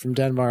shows up from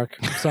Denmark.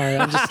 I'm sorry,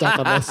 I'm just stuck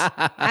on this.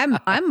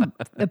 I'm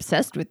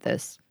obsessed with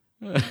this.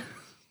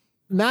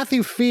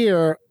 Matthew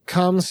Fear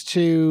comes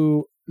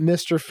to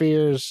Mr.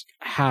 Fear's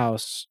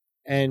house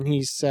and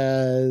he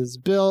says,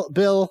 Bill,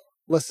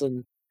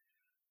 listen.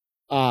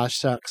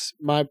 Shucks.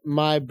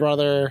 My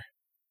brother,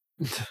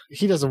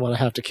 he doesn't want to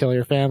have to kill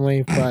your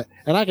family, but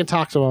and I can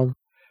talk to him.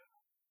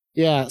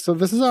 Yeah, so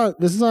this is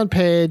on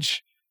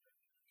page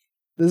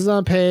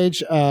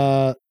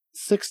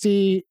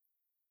 65,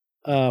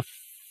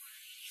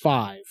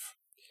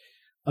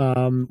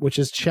 which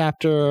is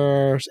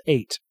chapter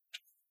 8.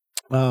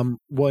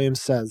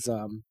 Williams says,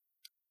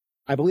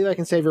 I believe I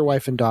can save your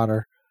wife and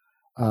daughter.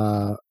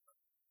 My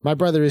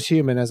brother is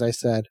human, as I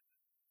said.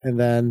 And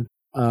then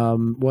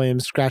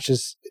Williams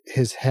scratches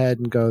his head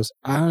and goes,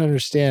 I don't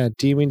understand.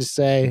 Do you mean to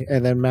say?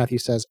 And then Matthew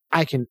says,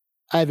 I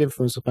have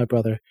influence with my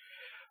brother.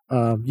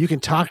 You can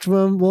talk to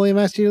him, William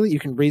asked eagerly. You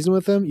can reason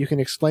with him. You can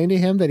explain to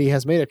him that he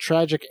has made a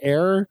tragic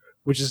error,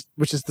 which is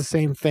the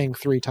same thing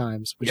 3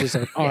 times, which is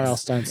an R.L.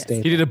 Stein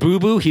statement. He did a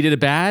boo-boo. He did a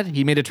bad.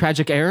 He made a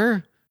tragic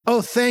error.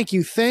 Oh, thank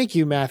you,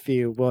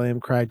 Matthew, William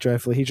cried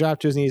joyfully. He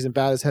dropped to his knees and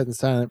bowed his head in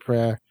silent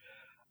prayer.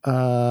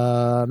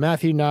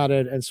 Matthew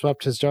nodded and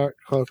swept his dark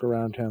cloak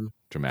around him.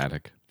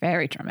 Dramatic.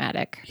 Very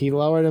dramatic. He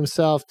lowered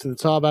himself to the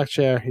tall back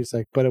chair. He's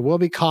like, but it will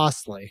be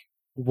costly.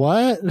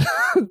 What?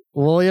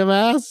 William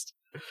asked.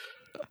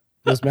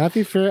 Was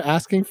Matthew Fear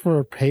asking for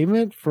a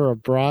payment for a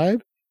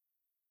bribe?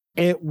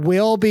 It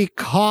will be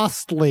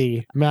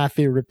costly,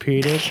 Matthew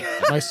repeated.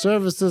 My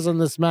services in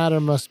this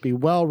matter must be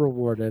well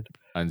rewarded.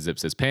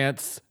 Unzips his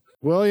pants.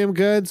 William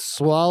Good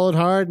swallowed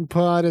hard and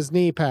put on his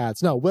knee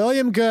pads. No,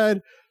 William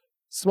Good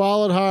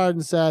swallowed hard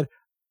and said,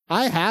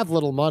 I have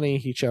little money,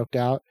 he choked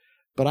out,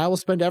 but I will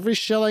spend every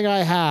shilling I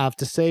have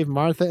to save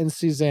Martha and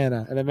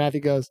Susanna. And then Matthew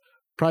goes,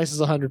 price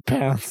is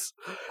 £100.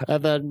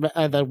 And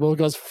then Will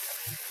goes,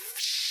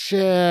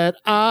 shit.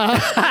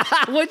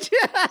 I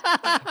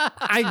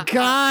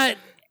got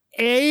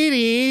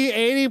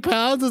 80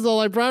 pounds is all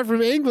I brought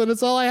from England.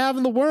 It's all I have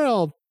in the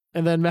world.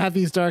 And then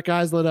Matthew's dark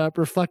eyes lit up,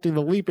 reflecting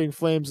the leaping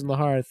flames in the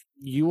hearth.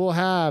 You will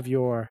have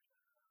your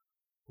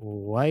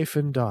wife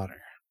and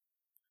daughter.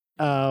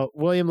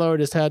 William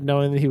lowered his head,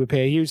 knowing that he would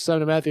pay a huge sum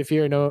to Matthew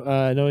Fear,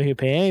 knowing he would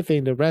pay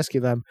anything to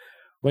rescue them.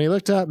 When he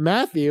looked up,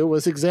 Matthew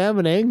was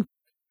examining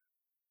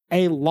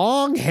a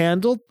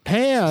long-handled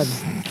pan.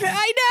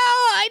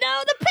 I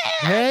know, the pan.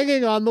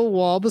 hanging on the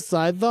wall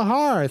beside the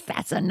hearth.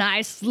 That's a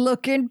nice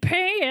looking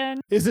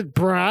pan. Is it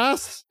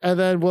brass? And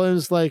then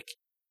William's like,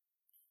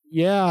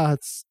 yeah,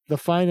 it's the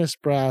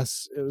finest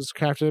brass. It was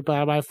crafted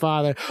by my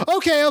father.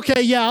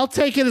 Okay, yeah, I'll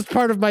take it as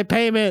part of my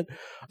payment,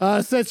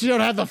 since you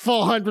don't have the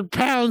full 100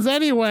 pounds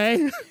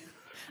anyway.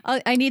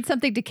 I need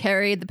something to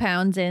carry the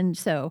pounds in,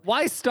 so.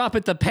 Why stop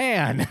at the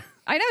pan?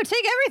 I know,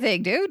 take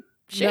everything, dude.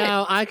 Shit.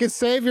 Now, I could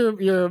save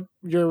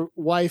your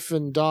wife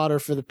and daughter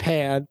for the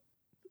pan.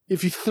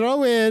 If you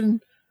throw in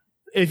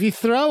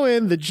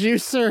the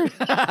juicer,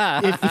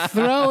 if you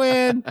throw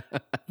in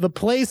the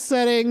place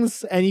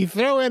settings, and you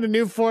throw in a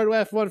new Ford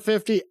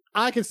F-150,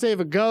 I can save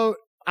a goat.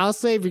 I'll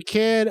save your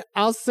kid.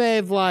 I'll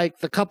save, like,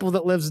 the couple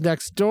that lives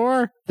next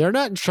door. They're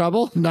not in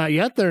trouble. Not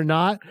yet, they're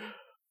not.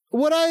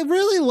 What I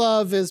really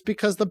love is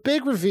because the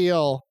big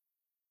reveal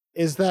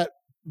is that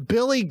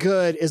Billy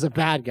Good is a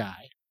bad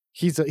guy.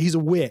 He's a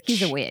witch.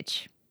 He's a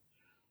witch.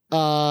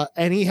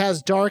 And he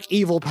has dark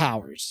evil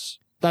powers.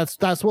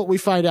 That's what we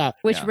find out.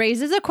 Which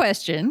raises a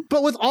question.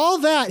 But with all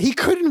that, he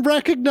couldn't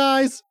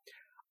recognize,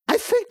 I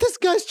think this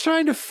guy's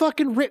trying to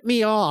fucking rip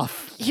me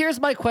off. Here's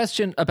my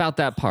question about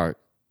that part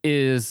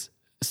is,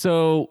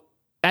 so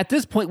at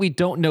this point, we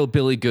don't know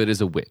Billy Good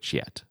is a witch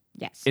yet.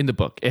 Yes. In the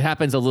book. It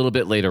happens a little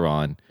bit later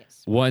on. Yes.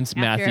 Once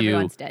After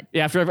everyone's dead.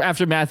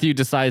 After Matthew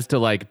decides to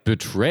like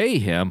betray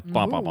him,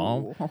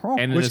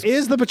 and Which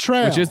is the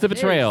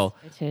betrayal.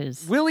 It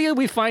is. William,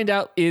 we find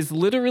out, is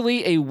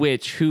literally a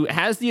witch who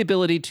has the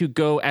ability to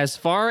go as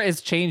far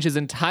as change his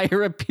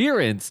entire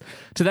appearance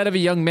to that of a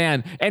young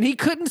man, and he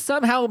couldn't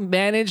somehow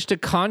manage to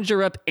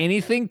conjure up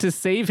anything to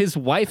save his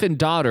wife and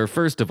daughter.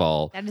 First of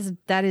all, That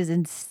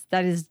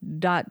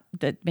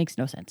makes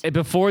no sense.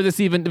 before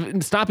this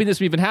even stopping this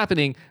from even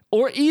happening,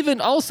 or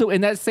even also in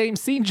that same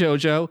scene,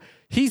 Jojo,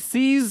 he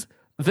sees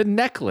the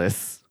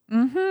necklace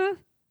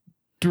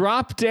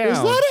drop down.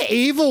 Is that an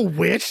evil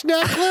witch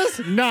necklace?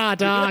 Nah,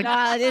 dog.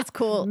 Nah, it's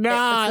cool.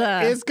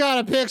 Nah, it's got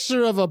a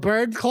picture of a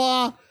bird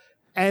claw,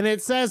 and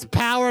it says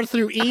 "power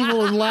through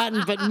evil" in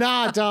Latin. But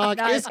nah, dog,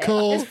 it's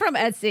cool. It's from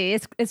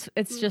Etsy.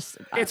 It's just.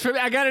 It's from.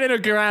 I got it in a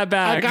grab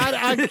bag.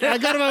 I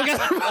got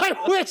my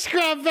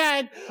witchcraft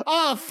bag.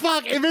 Oh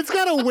fuck! If it's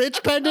got a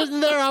witch pendant in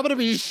there, I'm gonna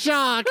be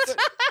shocked.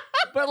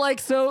 But like,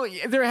 so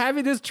they're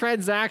having this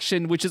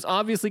transaction, which is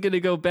obviously going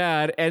to go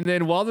bad. And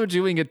then while they're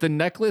doing it, the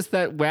necklace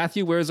that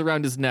Matthew wears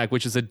around his neck,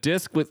 which is a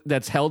disc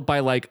that's held by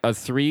like a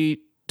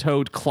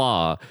 3-toed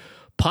claw,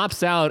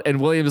 pops out,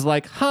 and William's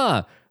like,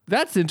 "Huh,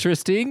 that's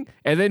interesting."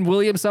 And then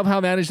William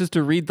somehow manages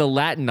to read the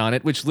Latin on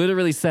it, which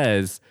literally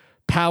says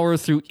 "power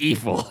through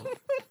evil."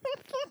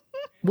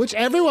 Which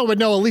everyone would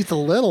know at least a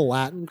little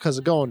Latin because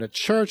of going to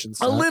church and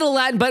stuff. A little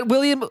Latin,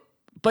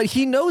 but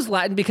he knows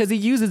Latin because he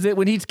uses it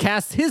when he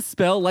casts his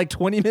spell like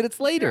 20 minutes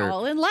later.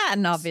 All in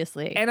Latin,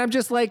 obviously. And I'm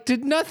just like,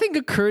 did nothing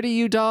occur to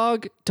you,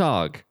 dog?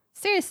 Dog.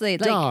 Seriously,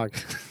 like Dog.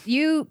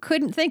 you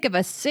couldn't think of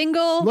a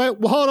single. Wait,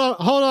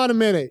 hold on a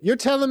minute. You're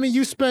telling me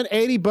you spent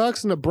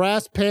 $80 in a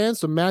brass pan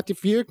so Matthew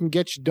Fear can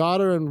get your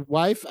daughter and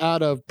wife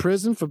out of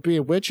prison for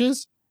being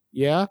witches?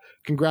 Yeah?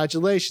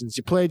 Congratulations.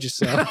 You played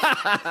yourself.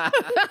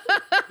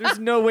 There's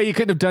no way he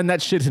couldn't have done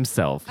that shit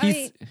himself.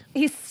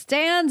 He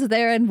stands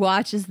there and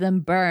watches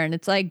them burn.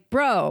 It's like,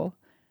 bro,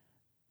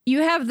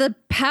 you have the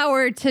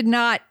power to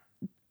not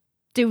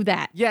do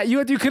that. Yeah,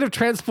 you could have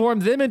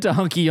transformed them into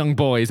hunky young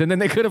boys, and then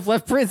they could have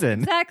left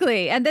prison.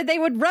 Exactly. And then they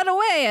would run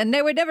away and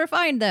they would never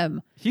find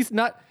them. He's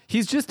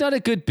just not a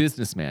good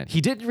businessman.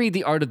 He didn't read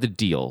The Art of the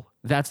Deal.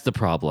 That's the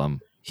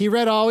problem. He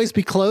read Always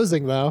Be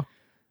Closing, though.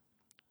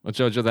 Well,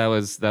 Jojo,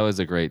 that was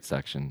a great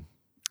section.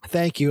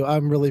 Thank you.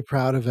 I'm really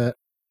proud of it.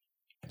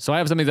 So I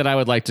have something that I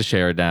would like to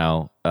share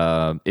now.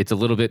 It's a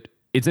little bit.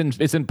 It's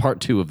in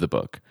part 2 of the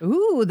book.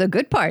 Ooh, the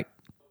good part.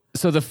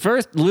 So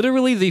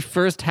literally the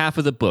first half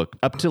of the book,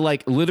 up to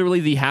like literally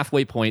the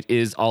halfway point,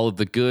 is all of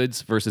the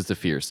goods versus the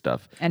fear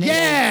stuff. And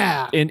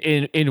Yeah!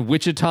 In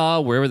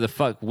Wichita, wherever the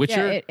fuck,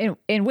 Witcher,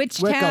 in which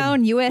Wickham.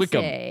 town, USA?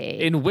 Wickham.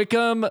 In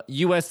Wickham,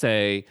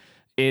 USA,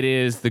 it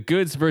is the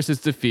goods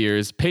versus the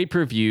fears,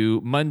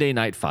 pay-per-view, Monday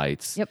night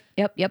fights.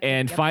 Yep.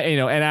 And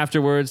and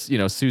afterwards,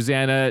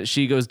 Susanna,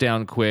 she goes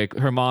down quick.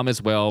 Her mom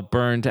as well,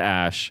 burned to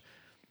ash.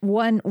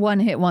 One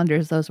hit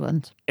wonders, those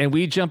ones. And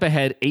we jump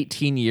ahead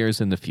 18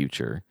 years in the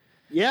future.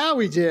 Yeah,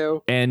 we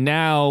do. And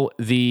now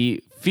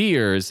the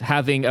fears,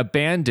 having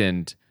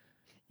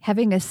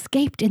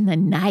escaped in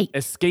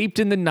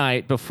the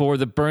night before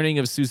the burning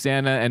of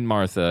Susanna and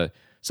Martha.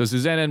 So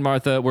Susanna and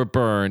Martha were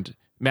burned.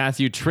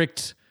 Matthew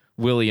tricked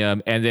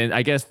William, and then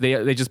I guess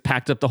they just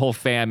packed up the whole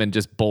fam and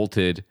just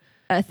bolted.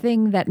 A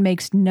thing that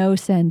makes no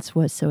sense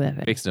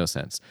whatsoever. Makes no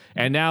sense.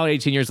 And now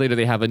 18 years later,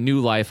 they have a new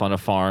life on a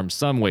farm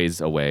some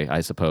ways away, I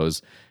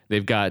suppose.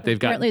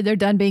 Apparently they're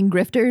done being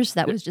grifters.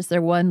 That was just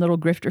their one little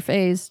grifter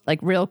phase, like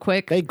real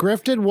quick. They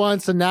grifted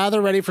once, and now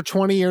they're ready for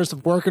 20 years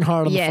of working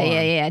hard on the farm.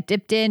 Yeah.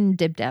 Dipped in,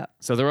 dipped out.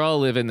 So they're all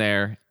living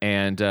there.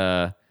 And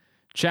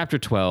chapter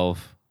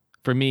 12,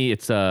 for me,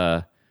 it's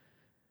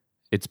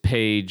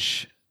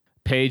page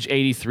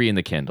 83 in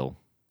the Kindle.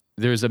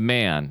 There's a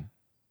man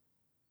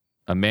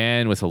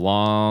with a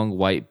long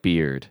white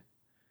beard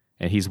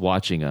and he's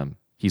watching him.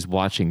 He's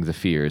watching the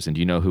fears, and do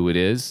you know who it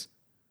is?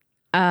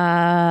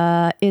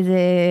 Is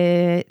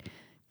it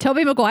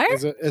Tobey Maguire?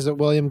 Is it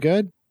William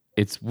Good?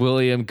 It's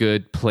William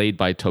Good, played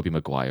by Tobey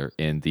Maguire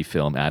in the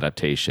film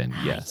adaptation.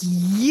 Yes.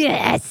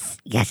 Yes.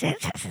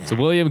 So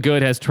William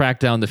Good has tracked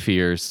down the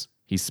fears.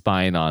 He's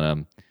spying on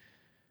him.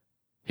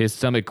 His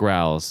stomach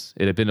growls.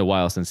 It had been a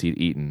while since he'd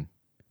eaten,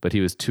 but he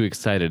was too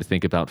excited to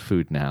think about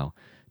food now.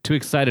 Too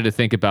excited to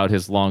think about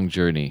his long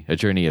journey, a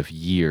journey of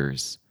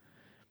years.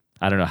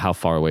 I don't know how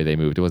far away they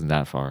moved. It wasn't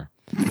that far.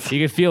 He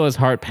could feel his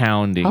heart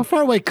pounding. How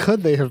far away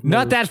could they have moved?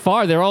 Not that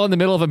far. They're all in the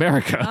middle of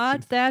America.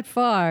 Not that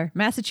far.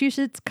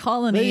 Massachusetts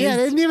colonies. Yeah,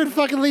 they didn't even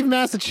fucking leave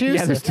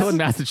Massachusetts. Yeah, they're still in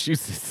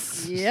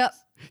Massachusetts. Yep.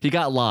 He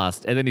got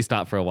lost, and then he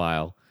stopped for a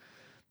while.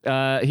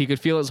 He could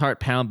feel his heart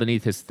pound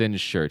beneath his thin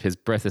shirt. His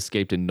breath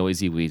escaped in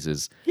noisy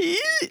wheezes.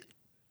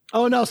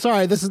 Oh no,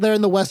 sorry. They're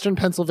in the western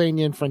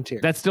Pennsylvanian frontier.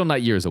 That's still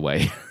not years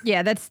away.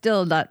 Yeah, that's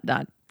still not.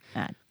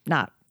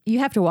 You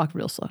have to walk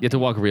real slow. You have to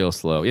walk real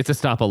slow. You have to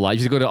stop a lot. You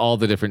have to go to all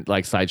the different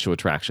like sideshow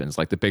attractions,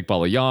 like the Big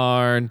Ball of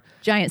Yarn,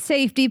 Giant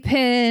safety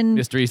pin,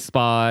 Mystery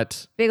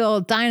Spot. big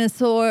old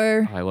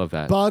dinosaur, I love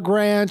that. Bug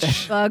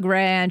Ranch. bug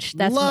ranch.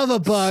 That's Love a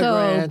bug so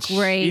ranch.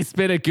 great. He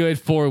spent a good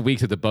 4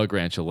 weeks at the Bug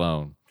Ranch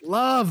alone.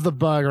 Love the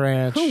Bug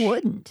Ranch. Who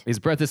wouldn't? His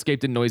breath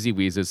escaped in noisy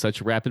wheezes,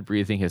 such rapid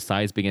breathing, his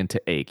sides began to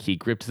ache. He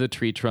gripped the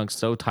tree trunk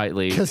so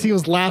tightly. Because he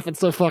was laughing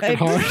so fucking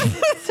hard.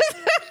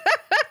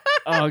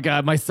 Oh,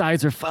 God, my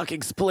sides are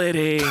fucking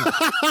splitting.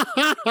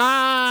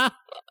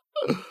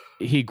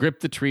 He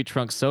gripped the tree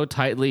trunk so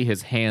tightly,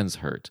 his hands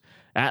hurt.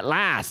 At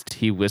last,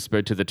 he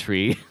whispered to the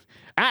tree.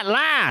 At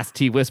last,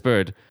 he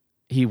whispered.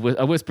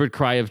 A whispered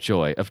cry of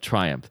joy, of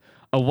triumph.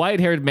 A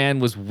white-haired man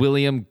was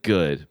William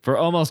Good. For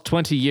almost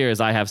 20 years,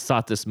 I have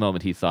sought this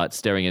moment, he thought,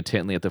 staring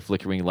intently at the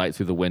flickering light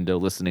through the window,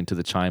 listening to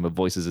the chime of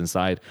voices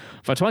inside.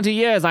 For 20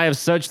 years, I have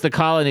searched the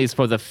colonies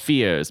for the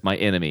fears, my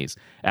enemies.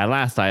 At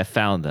last, I have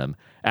found them.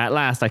 At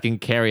last, I can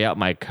carry out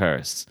my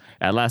curse.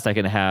 At last, I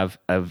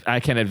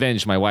can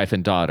avenge my wife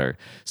and daughter.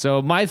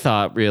 So my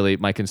thought, really,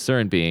 my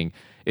concern being,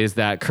 is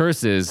that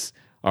curses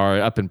are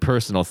an up and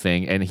personal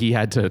thing, and he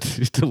had to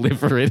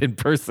deliver it in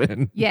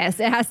person.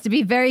 Yes, it has to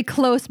be very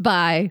close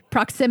by.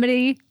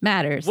 Proximity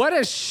matters. What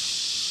a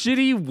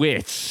shitty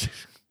witch.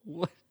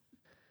 What?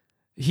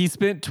 He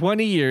spent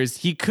 20 years.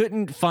 He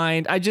couldn't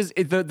find.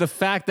 The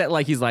fact that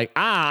like he's like,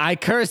 I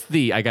cursed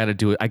thee. I got to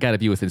do it. I got to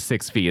be within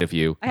 6 feet of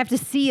you. I have to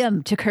see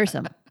him to curse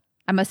him.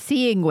 I'm a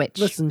seeing witch.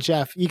 Listen,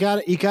 Jeff, you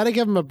got to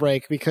give him a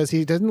break because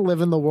he doesn't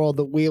live in the world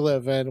that we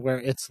live in where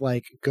it's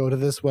like, go to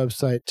this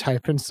website,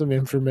 type in some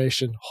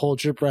information,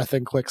 hold your breath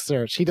and click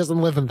search. He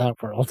doesn't live in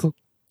that world.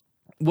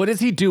 What is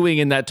he doing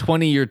in that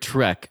 20-year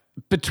trek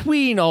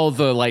between all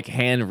the like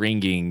hand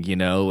wringing,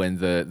 and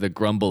the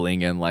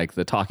grumbling and like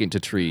the talking to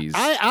trees?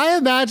 I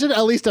imagine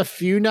at least a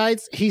few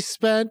nights he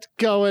spent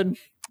going,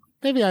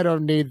 maybe I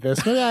don't need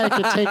this. Maybe I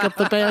could take up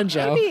the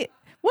banjo.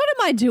 What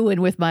am I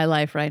doing with my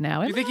life right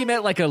now? You think he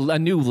met like a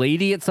new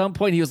lady at some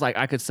point? He was like,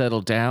 I could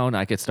settle down.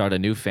 I could start a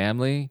new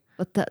family.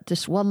 But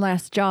just one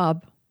last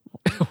job.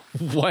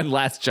 One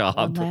last job.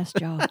 One last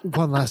job.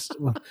 One last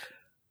one.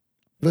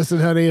 Listen,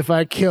 honey, if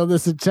I kill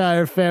this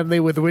entire family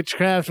with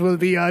witchcraft, we'll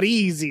be on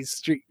easy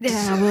street.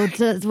 Yeah,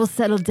 we'll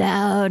settle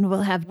down.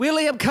 We'll have.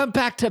 William, come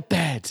back to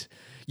bed.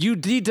 You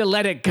need to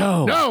let it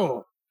go.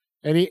 No.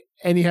 And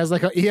he has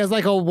like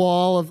a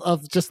wall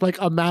of just like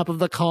a map of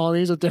the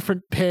colonies with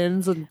different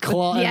pins and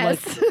claw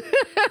Yes. and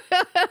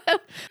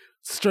like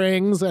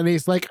strings, and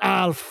he's like,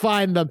 I'll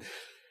find them.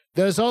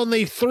 There's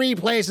only 3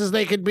 places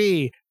they could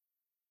be.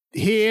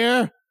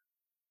 Here,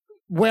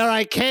 where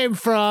I came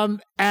from,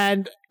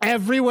 and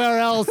everywhere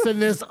else in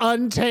this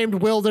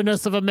untamed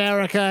wilderness of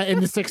America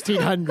in the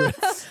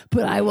 1600s.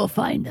 But I will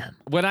find them.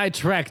 When I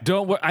trek,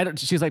 don't worry.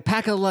 She's like,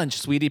 pack a lunch,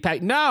 sweetie.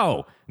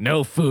 No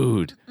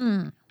food.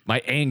 My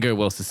anger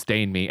will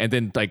sustain me. And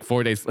then like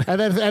 4 days later.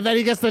 And then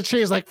he gets the tree.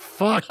 He's like,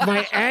 fuck,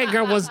 my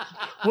anger was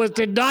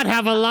not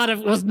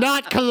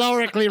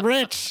calorically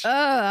rich.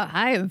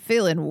 I am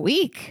feeling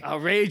weak.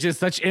 Outrageous,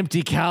 such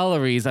empty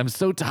calories. I'm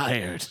so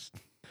tired.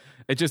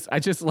 I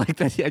just like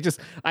that.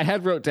 I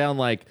had wrote down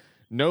like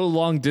no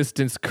long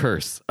distance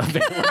curse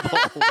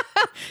available.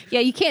 Yeah,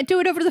 you can't do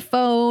it over the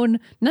phone.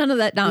 None of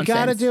that nonsense. You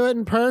got to do it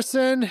in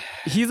person.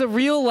 He's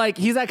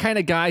he's that kind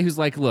of guy who's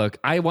like, look,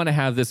 I want to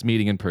have this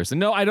meeting in person.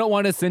 No, I don't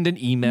want to send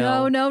an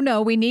email.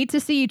 No. We need to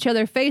see each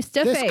other face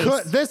to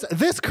face.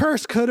 This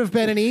curse could have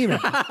been an email.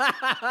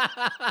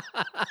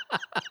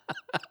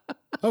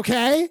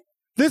 Okay?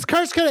 This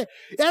curse could have,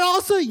 and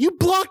also you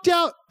blocked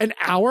out an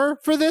hour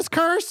for this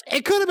curse.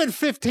 It could have been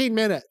 15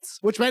 minutes,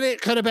 which meant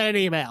it could have been an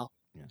email.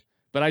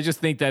 But I just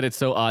think that it's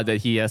so odd that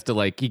he has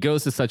to he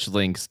goes to such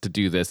lengths to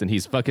do this, and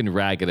he's fucking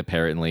ragged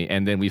apparently.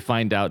 And then we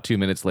find out 2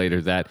 minutes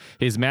later that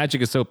his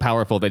magic is so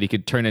powerful that he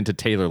could turn into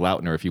Taylor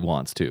Lautner if he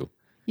wants to.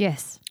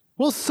 Yes.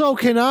 Well, so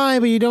can I,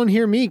 but you don't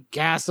hear me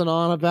gassing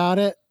on about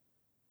it.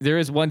 There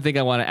is one thing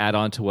I want to add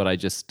on to what I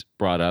just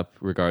brought up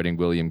regarding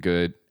William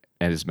Good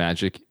and his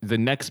magic. The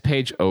next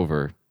page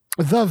over.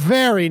 The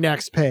very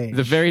next page.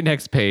 The very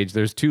next page,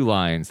 there's 2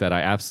 lines that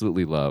I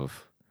absolutely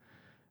love.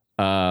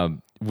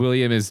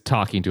 William is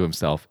talking to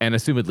himself and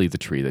assumedly the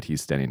tree that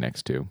he's standing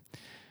next to.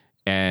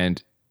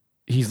 And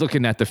he's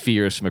looking at the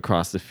fears from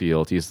across the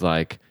field. He's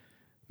like,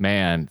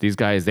 man, these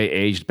guys, they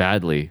aged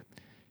badly.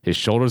 His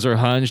shoulders are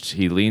hunched.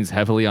 He leans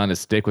heavily on his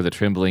stick with a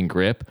trembling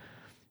grip.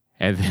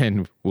 And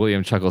then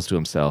William chuckles to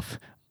himself.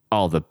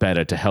 All the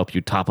better to help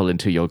you topple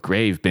into your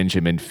grave,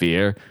 Benjamin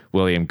Fear,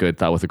 William Good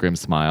thought with a grim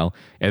smile.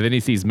 And then he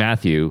sees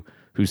Matthew,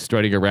 who's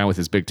strutting around with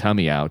his big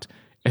tummy out.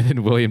 And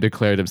then William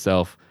declared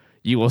himself,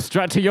 you will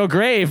strut to your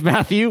grave,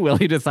 Matthew,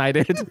 Willie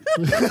decided. Boom!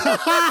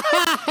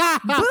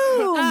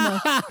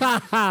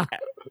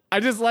 I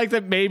just like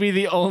that maybe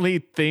the only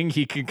thing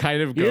he can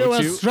kind of You go will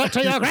to. strut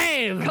to your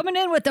grave. Coming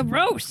in with the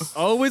roast.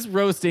 Always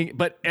roasting,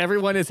 but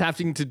everyone is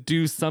having to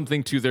do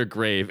something to their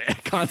grave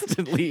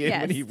constantly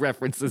Yes. when he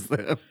references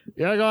them.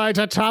 You're going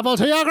to topple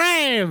to your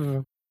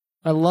grave.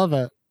 I love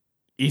it.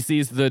 He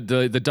sees the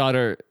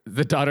daughter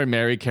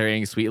Mary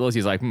carrying sweet rolls.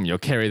 He's like, you'll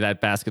carry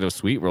that basket of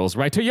sweet rolls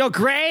right to your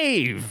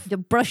grave. To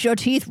brush your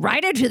teeth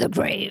right into the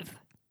grave.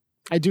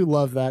 I do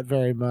love that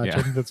very much. Yeah.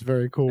 I think that's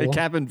very cool. It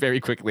happened very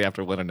quickly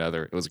after one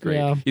another. It was great.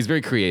 Yeah. He's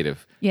very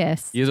creative.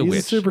 Yes. He is a He's witch.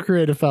 a super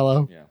creative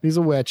fellow. Yeah. He's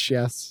a witch,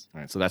 yes. All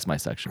right, so that's my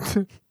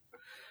section.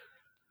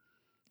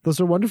 Those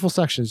are wonderful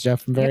sections,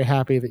 Jeff. I'm very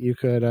happy that you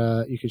could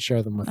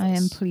share them with us. I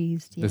am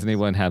pleased. Yes. Does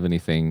anyone have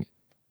anything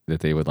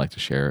that they would like to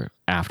share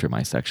after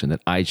my section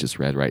that I just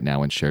read right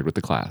now and shared with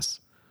the class?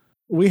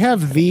 We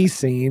have the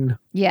scene.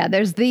 Yeah,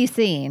 there's the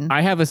scene.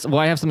 I have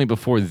something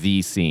before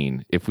the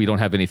scene. If we don't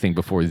have anything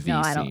before the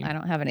no, scene. I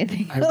don't have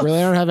anything. I really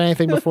don't have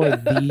anything before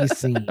the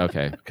scene.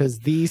 Okay. Because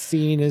the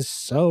scene is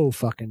so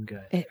fucking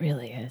good. It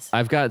really is.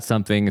 I've got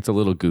something. It's a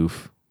little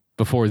goof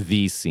before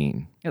the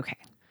scene. Okay.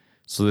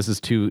 So this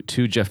is two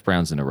Jeff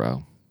Browns in a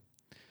row.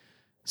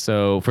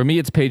 So for me,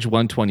 it's page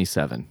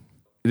 127.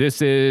 This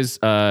is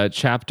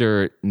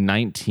chapter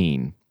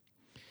 19.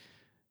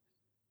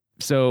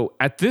 So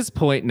at this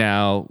point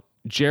now,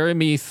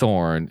 Jeremy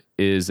Thorne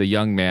is a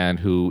young man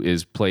who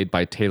is played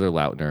by Taylor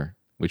Lautner,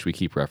 which we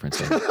keep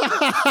referencing.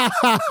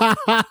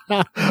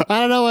 I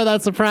don't know why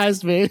that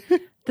surprised me.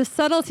 The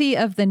subtlety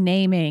of the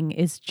naming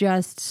is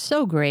just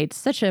so great.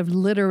 Such a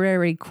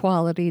literary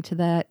quality to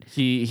that.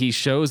 He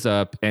shows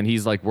up and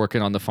he's like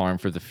working on the farm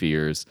for the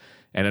Fears.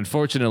 And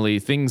unfortunately,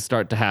 things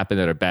start to happen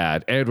that are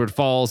bad. Edward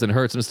falls and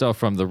hurts himself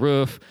from the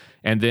roof.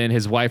 And then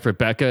his wife,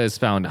 Rebecca, is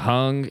found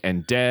hung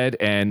and dead.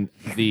 And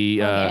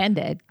the And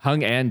dead.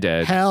 hung and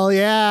dead. Hell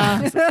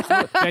yeah.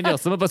 Danielle,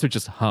 some of us are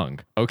just hung,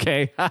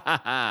 okay?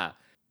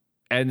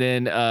 And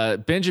then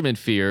Benjamin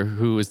Fear,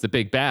 who is the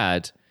big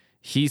bad,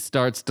 he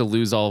starts to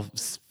lose all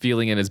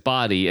feeling in his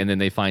body, and then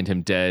they find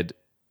him dead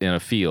in a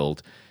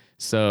field.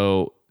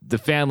 So the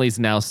family's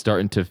now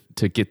starting to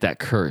get that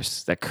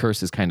curse. That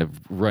curse is kind of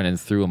running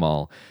through them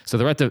all. So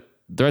they're at the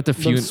Those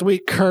funeral.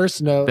 sweet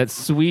curse notes. That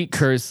sweet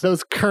curse.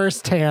 Those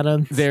curse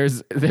tannins.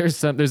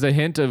 There's a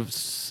hint of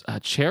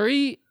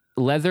cherry,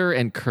 leather,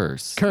 and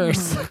curse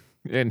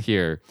in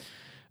here.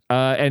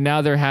 And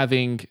now they're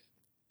having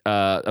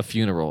a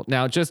funeral.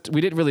 Now, we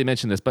didn't really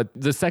mention this, but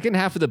the second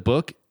half of the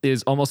book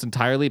is almost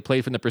entirely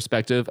played from the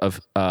perspective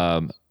of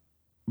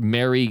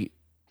Mary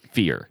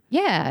Fear.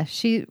 Yeah,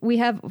 we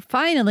have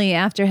finally,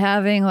 after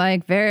having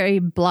like very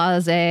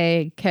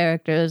blasé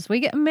characters, we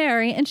get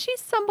Mary, and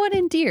she's somewhat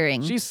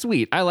endearing. She's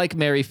sweet. I like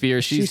Mary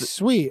Fear. She's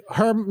sweet.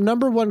 Her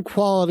number one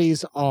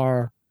qualities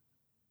are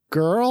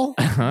girl.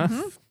 Uh-huh.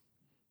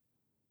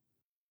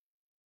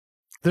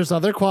 There's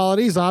other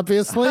qualities,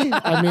 obviously.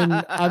 I mean,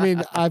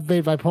 I've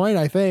made my point,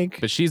 I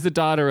think. But she's the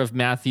daughter of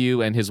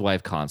Matthew and his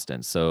wife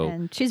Constance. So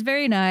and she's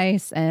very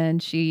nice,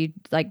 and she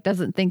like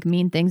doesn't think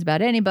mean things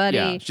about anybody.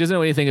 yeah, she doesn't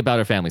know anything about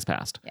her family's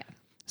past. Yeah.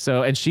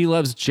 So, and she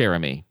loves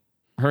Jeremy.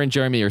 Her and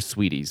Jeremy are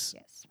sweeties.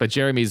 Yes. But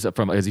Jeremy's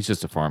he's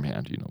just a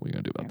farmhand. You know what are you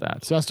gonna do about that?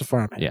 It's just a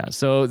farm. Yeah.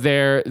 So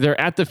they're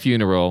at the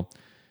funeral.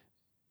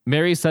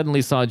 Mary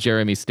suddenly saw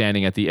Jeremy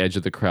standing at the edge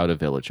of the crowd of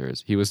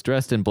villagers. He was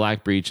dressed in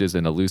black breeches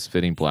and a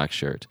loose-fitting black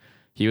shirt.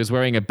 He was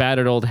wearing a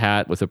battered old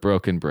hat with a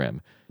broken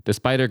brim.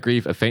 Despite her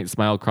grief, a faint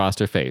smile crossed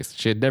her face.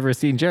 She had never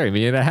seen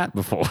Jeremy in a hat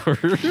before.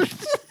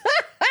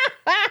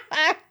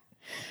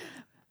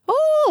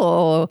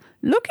 Oh,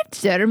 look at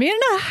Jeremy in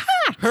a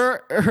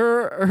hat.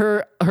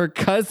 her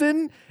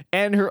cousin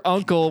and her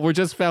uncle were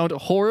just found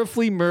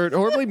horribly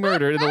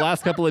murdered in the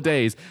last couple of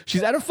days.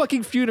 She's at a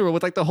fucking funeral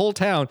with like the whole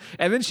town,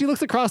 and then she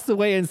looks across the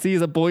way and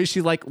sees a boy.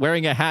 She's like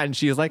wearing a hat, and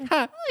she is like,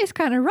 "Ha, Oh, he's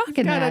kind of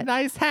rocking got that. a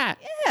nice hat."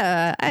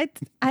 Yeah,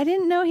 I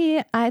didn't know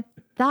I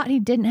thought he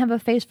didn't have a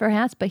face for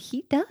hats, but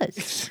he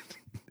does.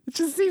 It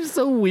just seems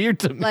so weird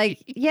to me.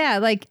 Like, yeah,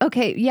 like,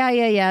 okay,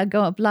 yeah,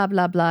 go blah,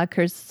 blah, blah,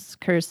 curse,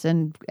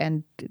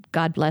 and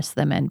God bless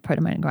them and put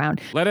them in the ground.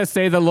 Let us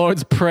say the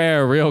Lord's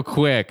Prayer real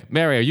quick.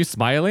 Mary, are you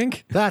smiling?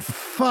 That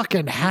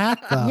fucking hat,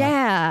 though.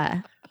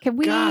 Yeah. Can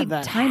we God,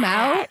 that time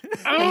out?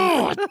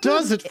 Oh, it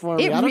does it for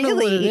me. It I don't know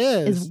what it really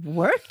is.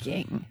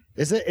 working.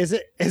 Is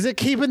it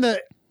keeping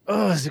the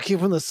Oh, is it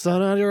keeping the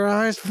sun out of your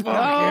eyes? Fuck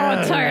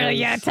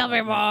Yeah, tell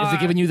me more. Is it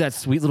giving you that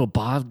sweet little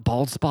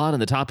bald spot on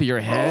the top of your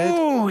head?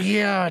 Oh,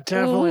 yeah,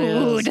 definitely.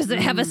 Ooh, is. does it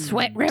have a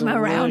sweat rim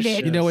around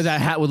it? You know where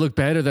that hat would look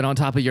better than on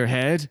top of your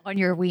head? On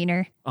your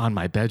wiener. On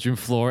my bedroom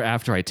floor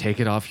after I take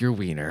it off your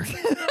wiener.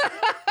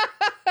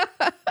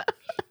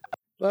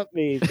 Let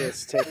me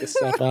just take a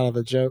step out of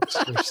the jokes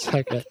for a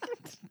second.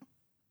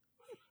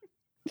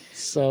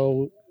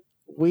 So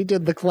we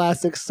did the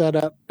classic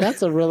setup.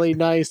 That's a really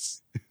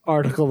nice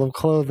article of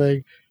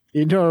clothing.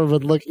 You know it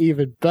would look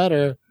even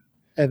better.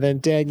 And then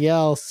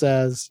Danielle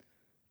says,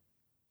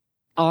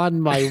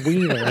 on my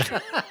wiener,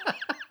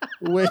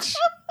 which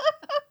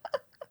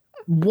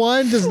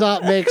one does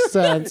not make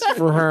sense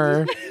for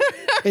her.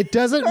 It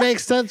doesn't make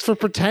sense for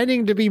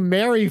pretending to be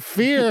Mary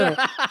Fear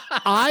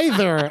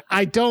either.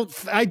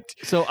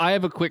 So I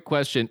have a quick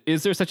question.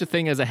 Is there such a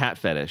thing as a hat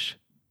fetish?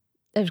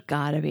 There's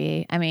gotta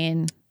be. I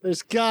mean,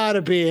 There's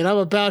gotta be, and I'm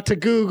about to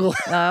Google.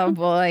 oh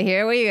boy,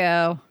 here we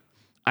go.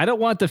 I don't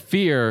want the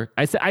fear.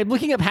 I'm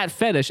looking up hat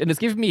fetish and it's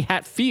giving me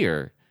hat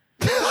fear.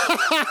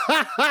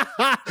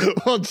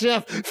 Well,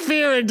 Jeff,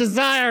 fear and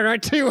desire are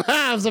two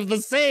halves of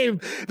the same.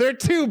 They're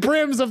two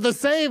brims of the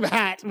same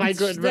hat, my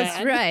good man.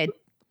 That's right.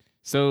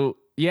 So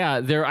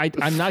yeah,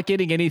 I'm not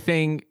getting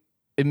anything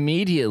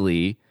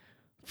immediately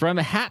from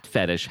a hat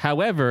fetish.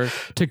 However,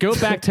 to go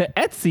back to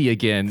Etsy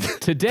again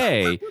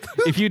today,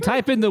 if you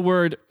type in the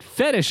word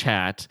fetish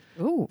hat,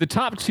 Ooh. the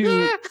top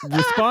two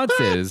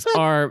responses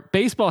are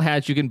baseball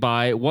hats you can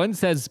buy. One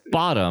says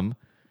bottom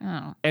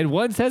Oh. and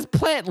one says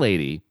plant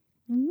lady.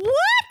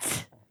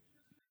 What?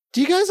 Do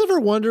you guys ever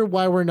wonder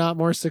why we're not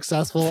more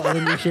successful? And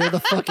then you hear the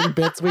fucking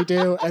bits we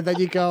do, and then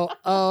you go,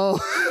 oh.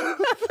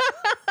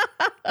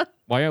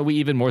 Why aren't we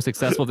even more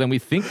successful than we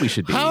think we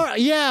should be?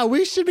 Yeah,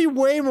 we should be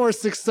way more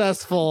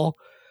successful.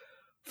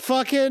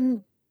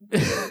 Fucking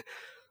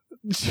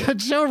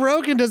Joe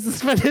Rogan doesn't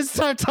spend his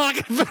time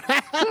talking about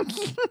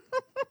hats.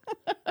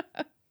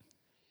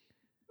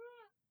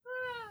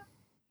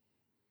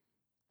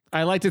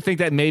 I like to think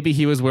that maybe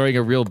he was wearing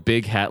a real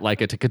big hat, like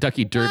a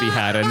Kentucky Derby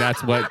hat, and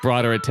that's what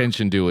brought our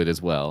attention to it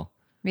as well.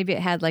 Maybe it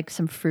had like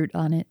some fruit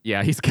on it.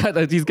 Yeah, he's got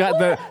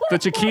the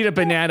Chiquita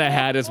banana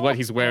hat is what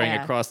he's wearing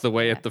Yeah. across the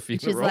way at the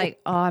funeral. She's like,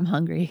 oh, I'm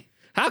hungry.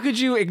 How could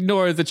you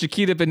ignore the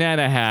Chiquita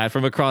banana hat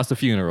from across the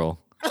funeral?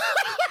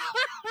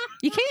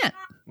 You can't.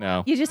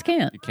 No, You just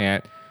can't. you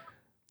can't.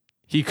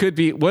 He could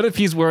be. What if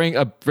he's wearing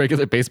a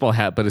regular baseball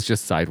hat, but it's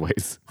just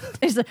sideways?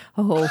 It's like,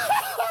 oh,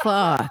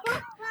 fuck.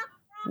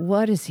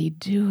 What is he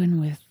doing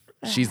with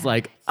She's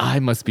like, I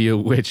must be a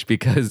witch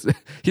because,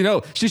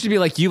 she should be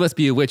like, you must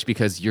be a witch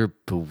because you're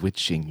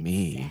bewitching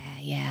me.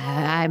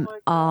 Yeah, I'm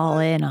all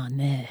in on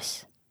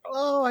this.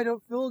 Oh, I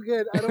don't feel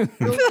good. I don't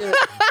feel good.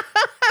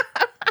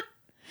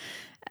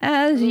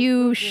 As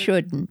you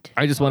shouldn't.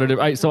 I just wanted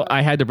to, so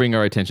I had to bring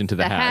our attention to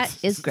the The hats.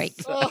 hat is great.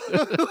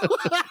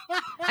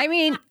 I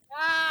mean,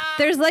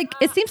 there's like,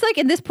 it seems like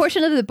in this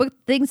portion of the book,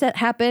 things that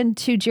happen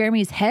to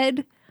Jeremy's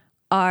head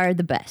are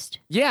the best.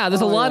 Yeah,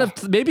 there's a lot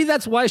of, maybe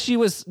that's why she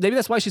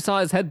saw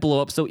his head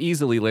blow up so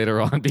easily later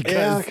on Yeah,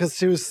 because because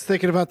she was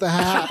thinking about the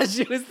hat.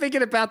 she was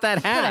thinking about that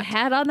Put a hat.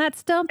 hat on that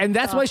stump. And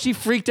that's why she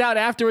freaked out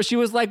afterwards. She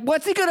was like,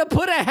 what's he going to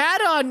put a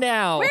hat on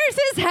now? Where's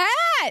his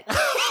hat? Where's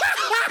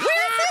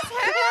his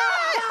hat?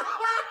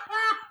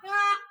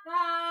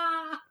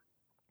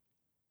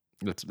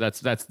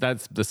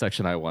 That's the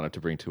section I wanted to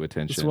bring to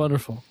attention. It's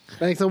wonderful.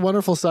 Thanks. A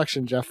wonderful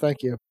section, Jeff.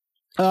 Thank you.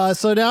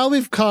 So now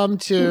we've come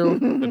to,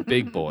 The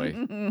big boy.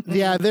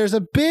 yeah, there's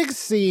a big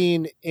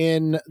scene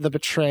in The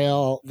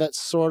Betrayal that's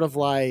sort of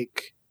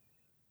like,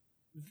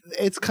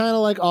 it's kind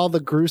of like all the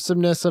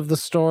gruesomeness of the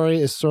story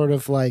is sort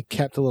of like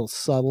kept a little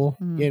subtle,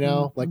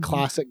 like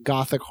classic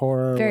gothic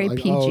horror. Very like,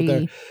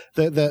 PG.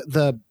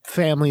 The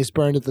family's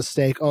burned at the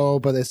stake. Oh,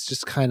 but it's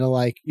just kind of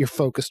like you're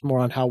focused more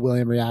on how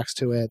William reacts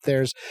to it.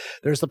 There's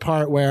the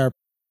part where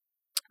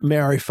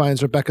Mary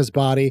finds Rebecca's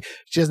body.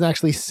 She doesn't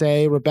actually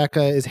say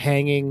Rebecca is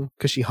hanging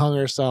because she hung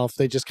herself.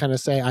 They just kind of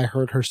say, I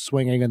heard her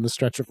swinging in the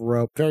stretch of a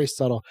rope. Very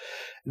subtle.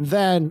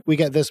 Then we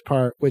get this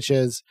part, which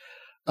is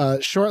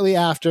shortly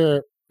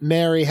after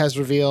Mary has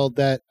revealed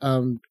that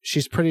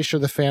she's pretty sure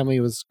the family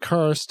was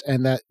cursed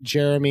and that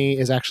Jeremy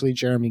is actually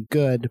Jeremy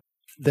Good,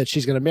 that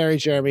she's going to marry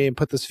Jeremy and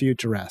put this feud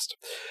to rest.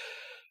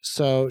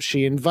 So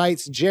she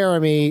invites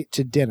Jeremy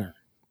to dinner.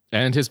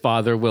 And his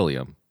father,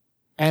 William.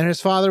 And his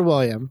father,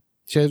 William.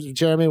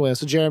 Jeremy Williams.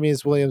 So Jeremy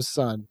is William's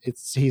son.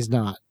 He's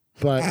not,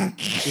 but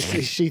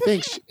she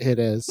thinks it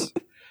is.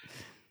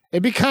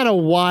 It'd be kind of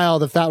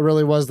wild if that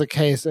really was the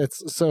case.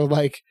 It's so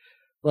like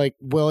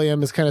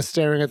William is kind of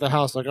staring at the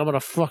house like, I'm gonna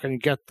fucking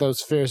get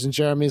those fears, and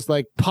Jeremy's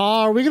like,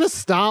 Pa, are we gonna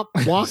stop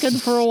walking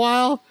for a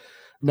while?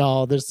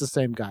 No, there's the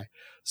same guy.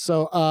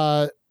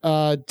 So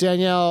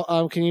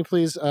Danielle, can you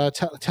please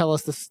tell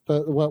us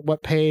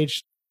what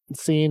page,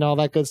 scene, all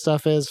that good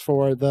stuff is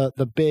for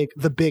the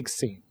big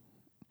scene?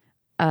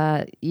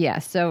 Yeah.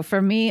 So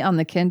for me on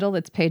the Kindle,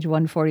 it's page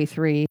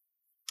 143.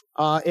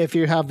 If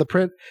you have the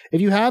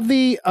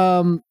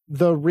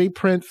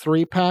reprint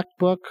 3-pack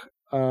book,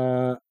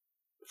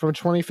 from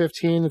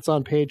 2015. It's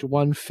on page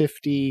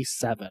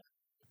 157.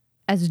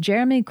 As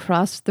Jeremy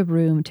crossed the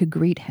room to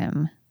greet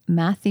him,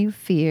 Matthew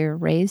Fear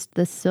raised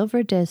the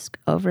silver disc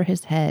over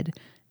his head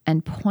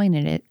and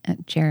pointed it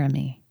at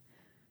Jeremy.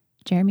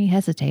 Jeremy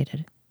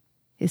hesitated.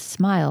 His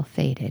smile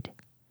faded.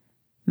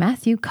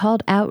 Matthew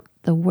called out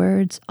the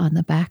words on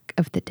the back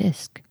of the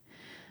disc.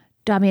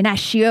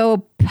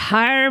 Dominatio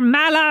per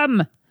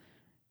malum!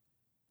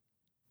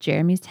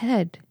 Jeremy's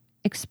head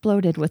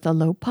exploded with a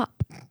low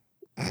pop.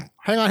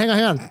 Hang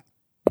on.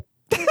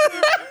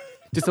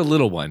 Just a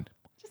little one.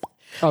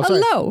 Oh,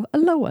 sorry. A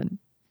low one.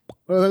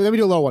 Let me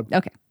do a low one.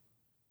 Okay.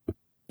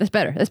 That's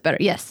better.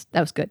 Yes,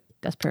 that was good.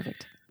 That's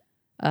perfect.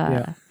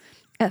 Yeah.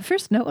 At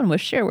first, no one was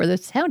sure where the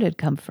sound had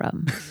come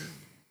from.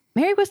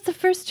 Mary was the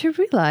first to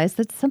realize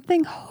that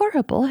something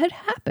horrible had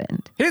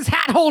happened. His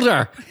hat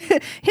holder!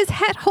 His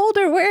hat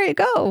holder, where'd it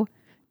go?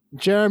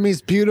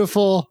 Jeremy's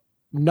beautiful,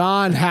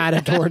 non-hat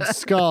adored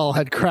skull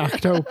had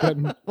cracked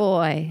open.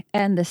 Boy,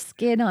 and the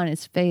skin on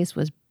his face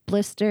was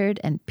blistered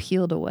and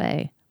peeled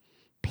away.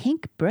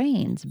 Pink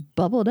brains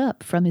bubbled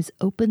up from his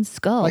open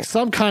skull. Like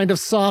some kind of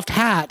soft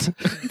hat.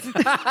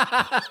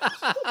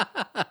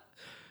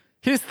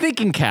 His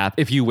thinking cap,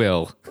 if you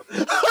will.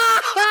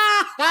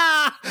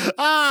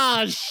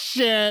 Ah,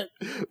 shit.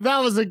 That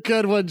was a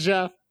good one,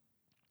 Jeff.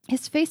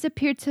 His face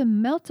appeared to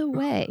melt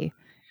away,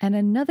 and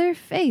another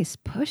face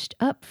pushed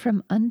up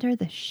from under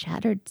the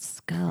shattered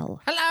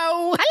skull.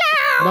 Hello!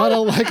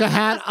 Not like a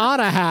hat on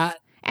a hat.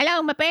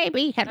 Hello, my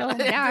baby. Hello, my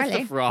Just a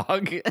darling.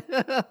 frog.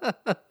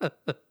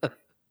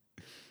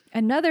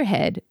 Another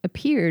head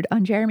appeared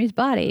on Jeremy's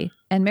body,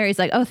 and Mary's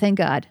like, oh, thank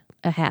God,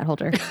 a hat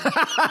holder.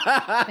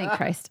 Thank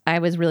Christ. I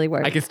was really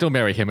worried. I can still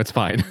marry him. It's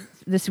fine.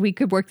 We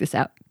could work this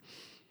out.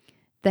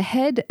 The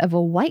head of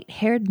a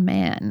white-haired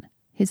man,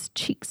 his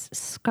cheeks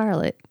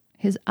scarlet,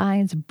 his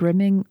eyes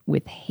brimming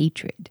with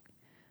hatred.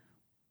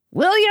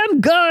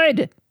 William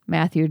Good,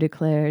 Matthew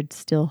declared,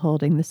 still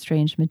holding the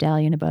strange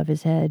medallion above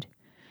his head.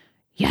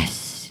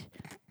 Yes,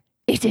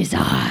 it is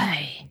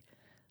I,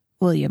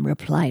 William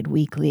replied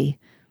weakly.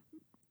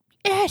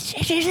 Yes,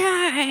 it is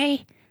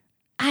I.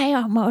 I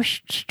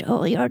almost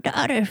stole your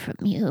daughter from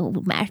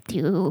you,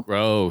 Matthew.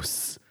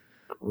 Gross.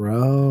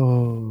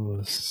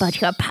 Gross. But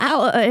your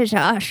powers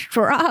are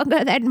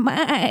stronger than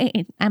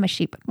mine. I'm a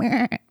sheep.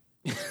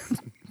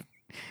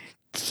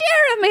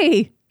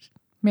 Jeremy!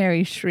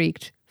 Mary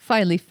shrieked,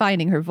 finally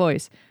finding her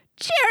voice.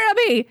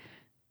 Jeremy!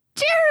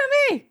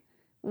 Jeremy!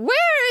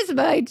 Where is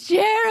my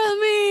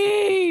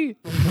Jeremy?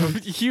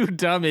 You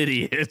dumb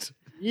idiot.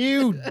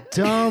 You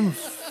dumb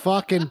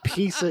fucking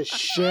piece of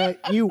shit.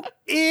 You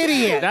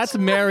idiot. That's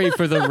Mary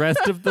for the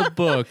rest of the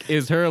book,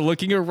 is her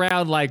looking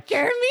around like,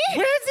 Jeremy?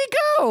 where's he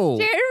go?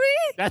 Jeremy?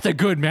 That's a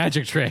good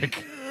magic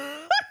trick.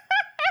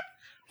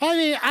 I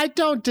mean, I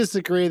don't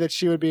disagree that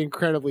she would be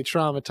incredibly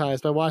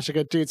traumatized by watching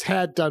a dude's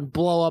head done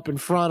blow up in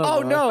front of her.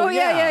 Oh, no. Oh,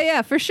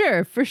 yeah, for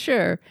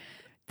sure.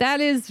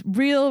 That is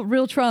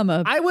real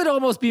trauma. I would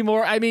almost be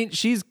more, I mean,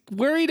 she's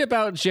worried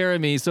about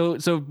Jeremy. So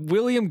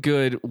William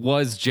Good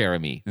was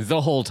Jeremy the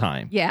whole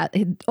time. Yeah,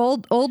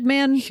 old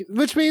man.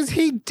 Which means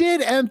he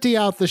did empty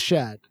out the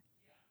shed.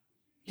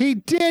 He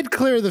did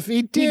clear the...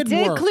 He did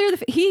work.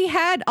 He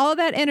had all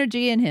that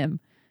energy in him.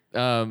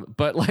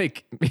 But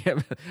like,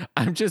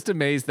 I'm just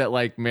amazed that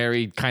like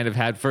Mary kind of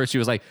had first, she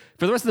was like,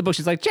 for the rest of the book,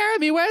 she's like,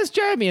 Jeremy, where's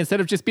Jeremy?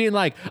 Instead of just being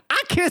like,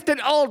 I kissed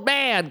an old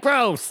man.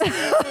 Gross.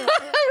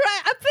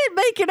 Right, I've been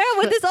making out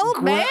with this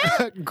old man.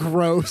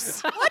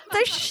 Gross. What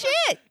the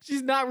shit?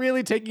 She's not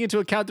really taking into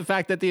account the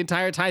fact that the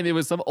entire time it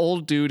was some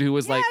old dude who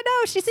was like,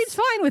 no, she seems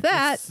fine with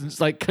that.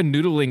 like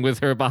canoodling with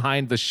her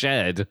behind the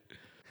shed.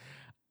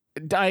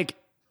 Like,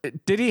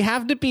 did he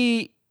have to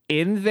be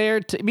in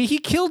there? I mean, he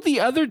killed the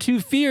other two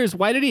fears.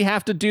 Why did he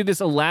have to do this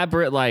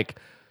elaborate, like,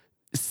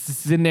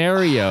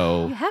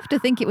 scenario? You have to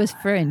think it was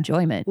for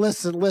enjoyment.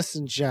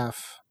 Listen,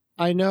 Jeff.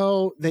 I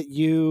know that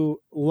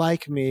you,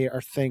 like me,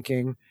 are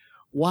thinking,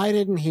 why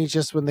didn't he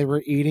just, when they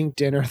were eating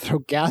dinner, throw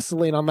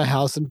gasoline on the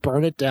house and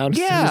burn it down as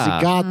soon as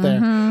he got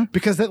there?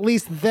 Because at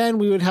least then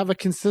we would have a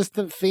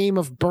consistent theme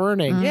of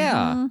burning.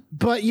 Yeah.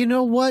 But you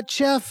know what,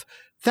 Jeff?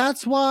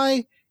 That's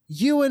why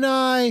you and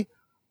I,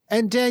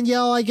 and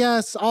Danielle, I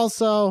guess,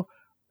 also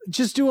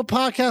just do a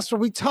podcast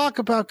where we talk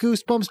about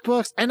Goosebumps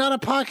books and not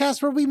a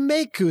podcast where we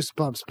make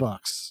Goosebumps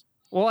books.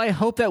 Well, I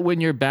hope that when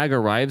your bag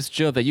arrives,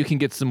 Joe, that you can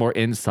get some more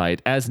insight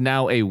as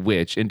now a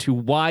witch into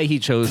why he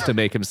chose to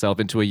make himself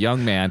into a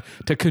young man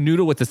to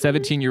canoodle with a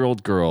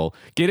 17-year-old girl,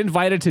 get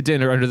invited to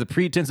dinner under the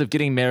pretense of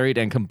getting married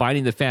and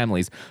combining the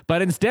families,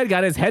 but instead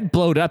got his head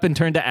blowed up and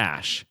turned to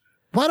ash.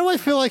 Why do I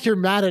feel like you're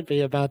mad at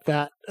me about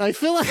that? I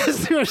feel like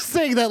as you were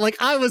saying that, like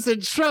I was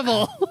in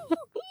trouble.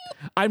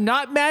 I'm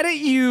not mad at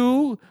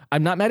you.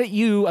 I'm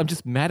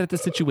just mad at the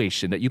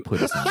situation that you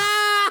put us in.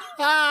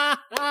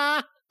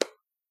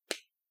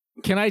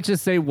 Can I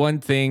just say one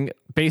thing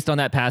based on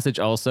that passage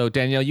also?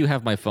 Danielle, you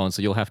have my phone,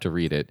 so you'll have to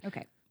read it.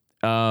 Okay.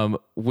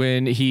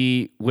 When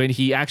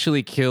he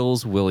actually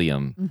kills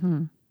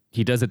William,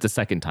 he does it the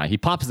second time. He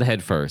pops the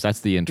head first. That's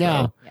the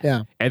intro.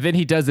 Yeah. And then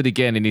he does it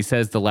again, and he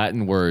says the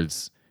Latin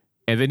words,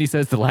 And then he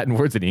says the Latin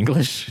words in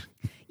English.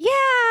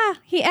 Yeah,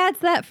 he adds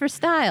that for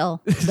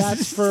style.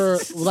 That's for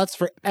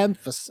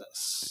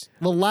emphasis.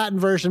 The Latin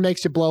version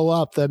makes you blow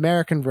up. The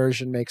American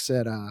version makes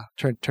it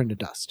turn to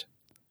dust.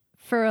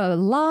 For a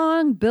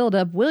long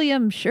buildup,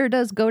 William sure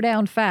does go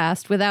down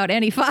fast without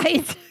any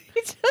fight.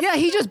 Yeah,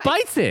 he just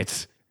bites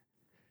it.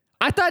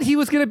 I thought he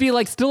was going to be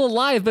like still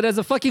alive, but as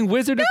a fucking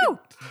wizard. No.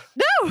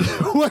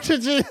 What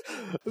did you?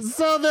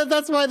 So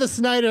that's why the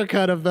Snyder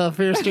cut of the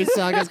Fear Street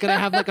Saga is going to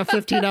have like a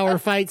 15-hour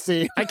fight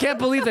scene. I can't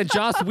believe that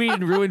Joss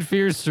Whedon ruined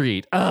Fear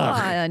Street.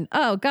 Ugh.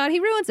 Oh God, he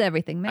ruins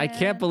everything, man. I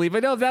can't believe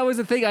it. No, that was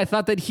the thing. I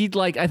thought that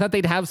I thought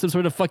they'd have some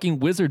sort of fucking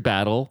wizard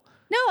battle.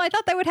 No, I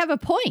thought they would have a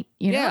point.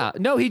 You know? Yeah.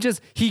 No,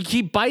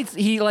 he bites,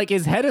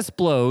 his head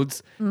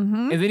explodes,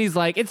 and then he's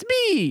like, it's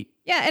me.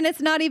 Yeah, and it's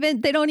not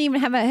even, they don't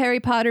even have a Harry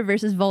Potter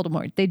versus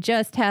Voldemort. They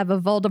just have a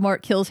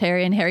Voldemort kills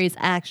Harry and Harry's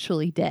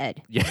actually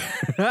dead. Yeah.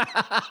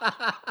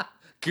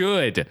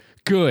 Good.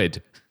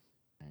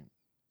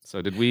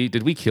 So did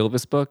we kill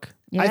this book?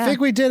 Yeah. I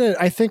think we did it.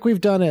 I think we've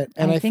done it.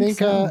 And I I think think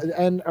so.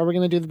 and are we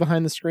going to do the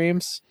behind the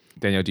screams?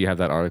 Daniel, do you have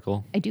that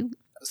article? I do.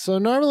 So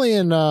normally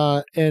in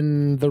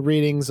the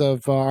readings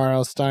of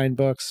R.L. Stine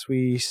books,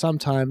 we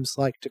sometimes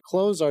like to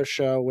close our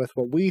show with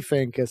what we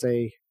think is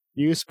a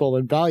useful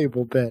and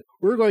valuable bit.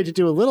 We're going to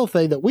do a little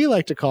thing that we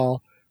like to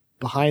call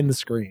Behind the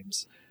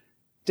Screams.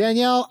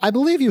 Danielle, I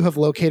believe you have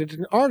located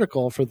an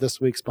article for this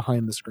week's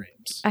Behind the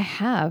Screams. I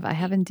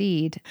have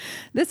indeed.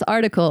 This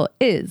article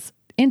is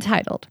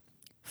entitled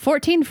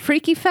 14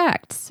 Freaky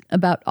Facts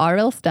About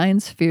R.L.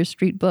 Stine's Fear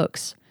Street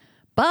Books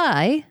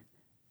by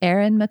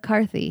Aaron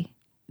McCarthy.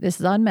 This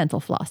is on Mental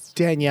Floss.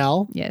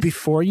 Danielle, Yes.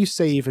 before you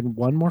say even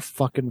one more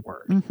fucking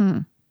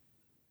word,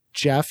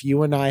 Jeff,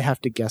 you and I have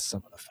to guess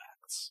some of the facts.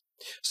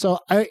 So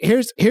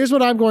here's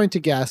what I'm going to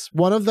guess.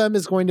 One of them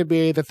is going to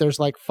be that there's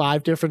like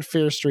 5 different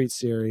Fear Street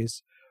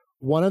series.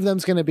 One of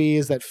them's going to be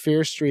is that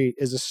Fear Street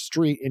is a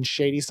street in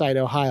Shadyside,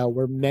 Ohio,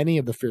 where many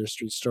of the Fear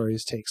Street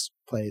stories takes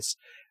place.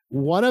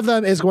 One of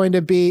them is going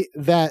to be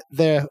that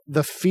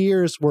the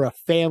Fears were a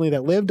family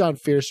that lived on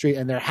Fear Street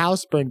and their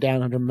house burned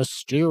down under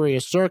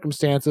mysterious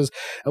circumstances.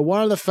 And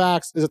one of the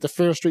facts is that the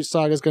Fear Street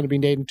Saga is going to be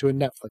made into a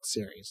Netflix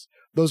series.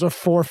 Those are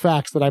 4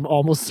 facts that I'm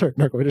almost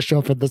certain are going to show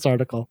up in this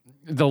article.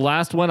 The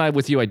last one I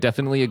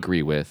definitely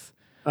agree with.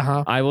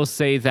 Uh-huh. I will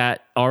say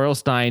that R.L.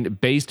 Stine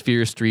based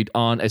Fear Street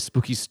on a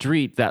spooky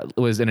street that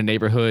was in a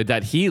neighborhood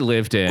that he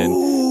lived in.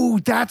 Ooh,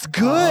 that's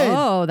good.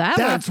 Oh,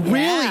 that's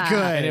really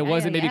good. And it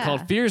wasn't maybe Yeah.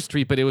 called Fear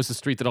Street, but it was the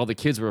street that all the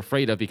kids were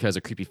afraid of because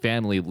a creepy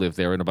family lived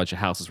there and a bunch of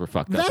houses were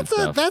fucked up and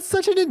stuff. That's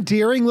such an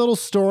endearing little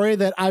story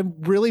that I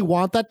really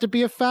want that to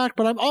be a fact,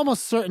 but I'm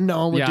almost certain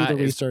no one would do the it's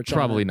research.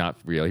 probably on it. not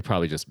real. He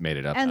probably just made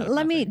it up. And out of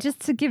let me, nothing.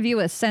 just to give you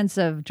a sense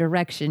of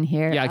direction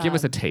here. Yeah, give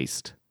us a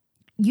taste.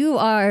 You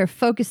are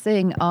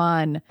focusing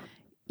on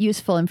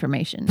useful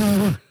information.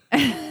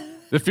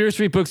 The Fear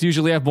Street books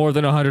usually have more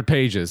than 100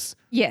 pages.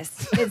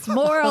 Yes, it's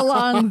more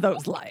along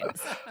those lines.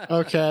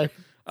 Okay.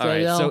 All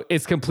right, so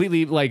it's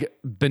completely like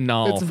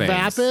banal it's things.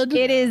 vapid.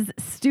 It is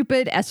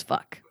stupid as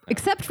fuck,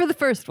 except for the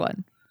first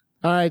one.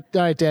 All right,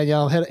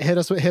 Danielle, hit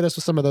us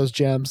with some of those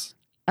gems.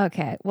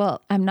 Okay,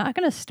 well, I'm not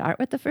going to start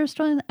with the first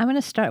one. I'm going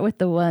to start with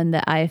the one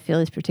that I feel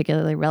is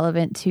particularly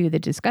relevant to the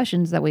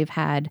discussions that we've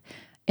had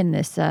in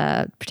this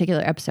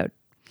particular episode.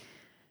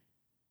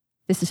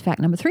 This is fact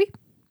number 3.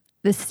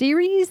 The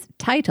series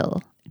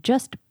title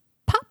just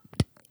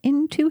popped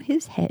into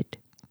his head.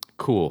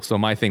 Cool. So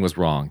my thing was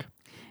wrong.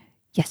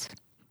 Yes,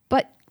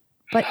 but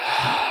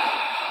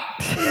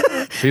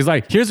He's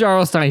like, here's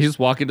R.L. Stine. He's just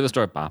walking to the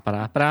store. Ba, ba,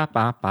 da, ba, da,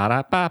 ba, ba,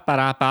 da, ba, ba,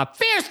 da, ba.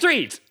 Fear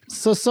Street!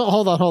 So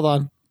hold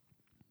on.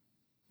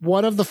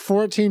 One of the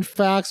 14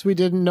 facts we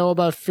didn't know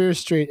about Fear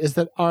Street is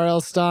that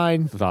R.L.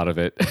 Stine Thought of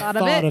it. thought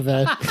thought of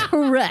it.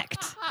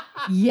 Correct.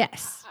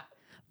 Yes,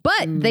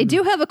 but they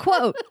do have a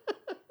quote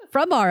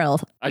from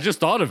R.L. I just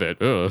thought of it.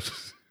 Ugh.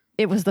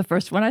 It was the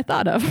first one I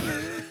thought of.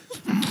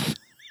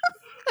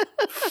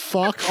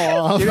 Fuck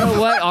off. You know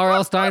what?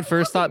 R.L. Stine,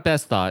 first thought,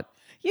 best thought.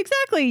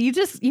 Exactly.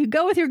 You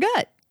go with your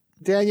gut.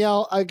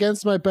 Danielle,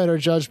 against my better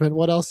judgment,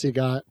 what else you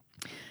got?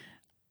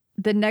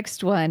 The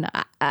next one,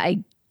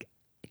 I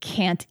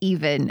can't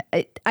even.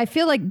 I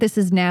feel like this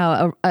is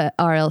now a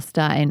R.L.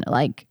 Stine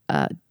like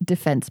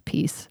defense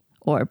piece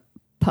or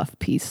puff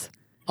piece.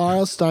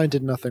 R.L. Stine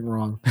did nothing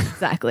wrong.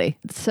 Exactly.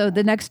 So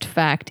the next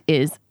fact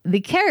is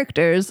the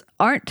characters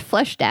aren't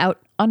fleshed out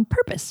on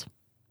purpose.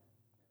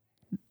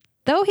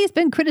 Though he's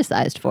been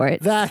criticized for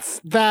it.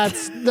 That's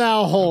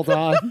now hold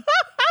on.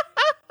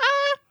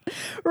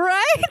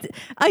 Right?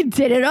 I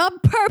did it on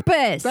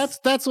purpose.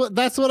 That's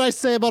what I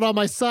say about all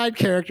my side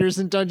characters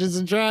in Dungeons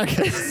and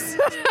Dragons.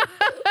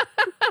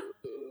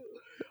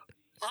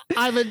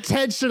 I'm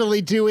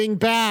intentionally doing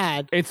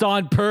bad. It's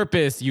on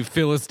purpose, you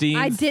Philistines.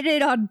 I did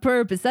it on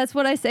purpose. That's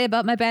what I say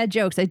about my bad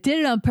jokes. I did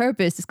it on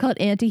purpose. It's called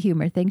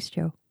anti-humor. Thanks,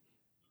 Joe.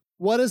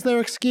 What is their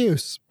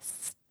excuse?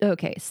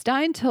 Okay,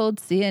 Stine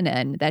told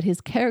CNN that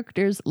his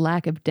character's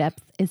lack of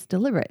depth is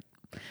deliberate.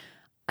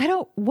 I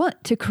don't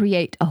want to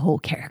create a whole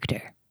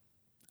character.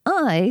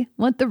 I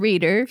want the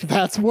reader.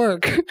 That's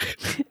work.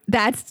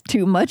 That's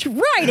too much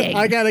writing.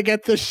 I gotta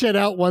get this shit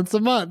out once a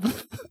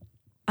month.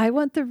 I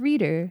want the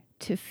reader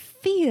to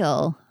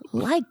feel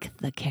like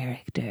the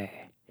character,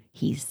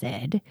 he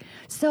said.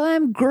 So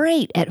I'm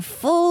great at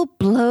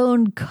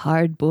full-blown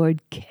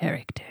cardboard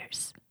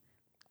characters.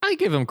 I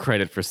give him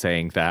credit for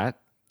saying that.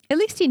 At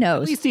least he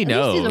knows. At least he he's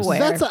knows. aware.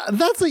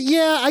 That's a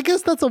yeah. I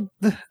guess that's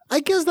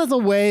a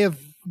way of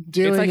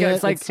doing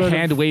It's like sort of-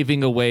 hand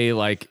waving away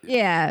like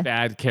yeah.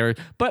 bad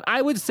character. But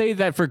I would say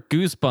that for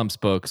Goosebumps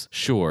books,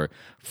 sure.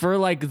 For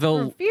like For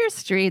the Fear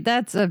Street,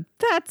 that's a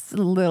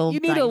little. you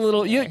need a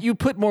little you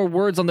put more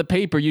words on the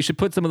paper. You should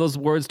put some of those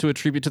words to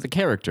attribute to the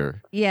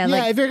character. Yeah,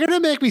 Yeah, like if you're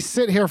gonna make me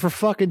sit here for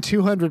fucking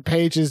 200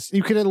 pages,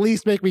 you can at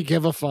least make me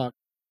give a fuck.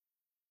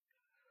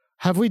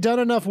 Have we done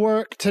enough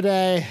work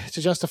today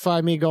to justify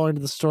me going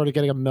to the store to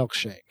getting a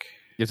milkshake?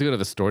 You have to go to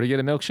the store to get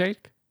a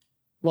milkshake?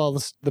 Well,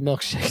 the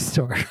milkshake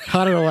store.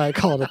 I don't know why I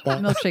called it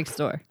that. milkshake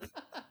store.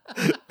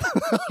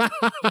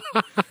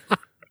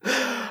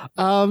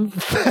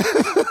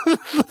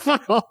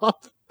 Fuck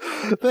off.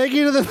 Thank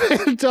you to the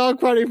band Dog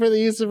Party for the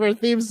use of our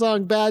theme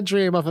song Bad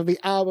Dream off of the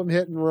album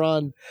Hit and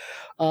Run.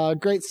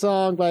 Great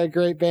song by a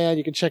great band.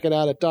 You can check it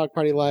out at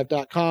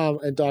dogpartylive.com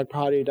and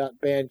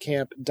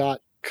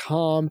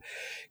dogparty.bandcamp.com.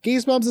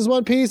 Geesebumps is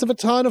one piece of a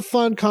ton of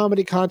fun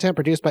comedy content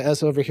produced by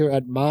us over here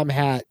at Mom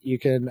Hat. You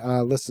can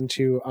listen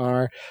to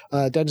our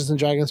Dungeons &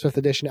 Dragons 5th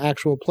Edition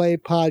actual play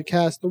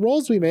podcast, The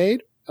Rolls We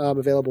Made,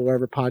 available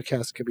wherever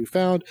podcasts can be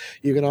found.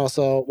 You can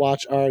also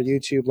watch our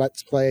YouTube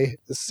Let's Play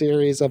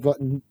series of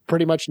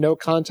pretty much no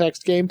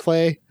context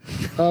gameplay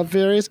of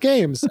various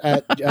games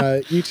at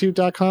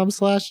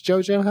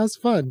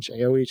youtube.com/JoJoHasFun,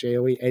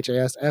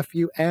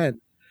 JoeJoeHasFun.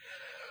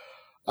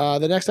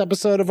 The next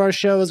episode of our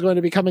show is going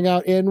to be coming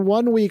out in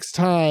 1 week's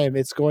time.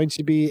 It's going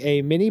to be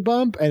a mini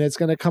bump, and it's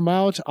going to come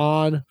out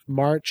on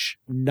March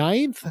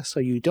 9th,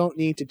 so you don't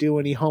need to do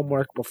any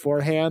homework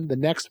beforehand. The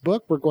next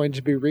book we're going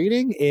to be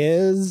reading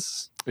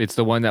is... It's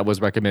the one that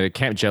was recommended,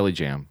 Camp Jelly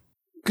Jam.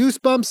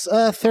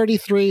 Goosebumps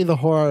 33, The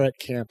Horror at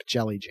Camp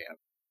Jelly Jam,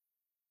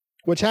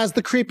 which has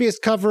the creepiest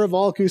cover of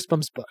all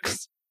Goosebumps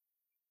books.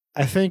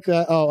 I think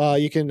that,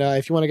 you can,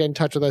 if you want to get in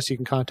touch with us, you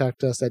can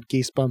contact us at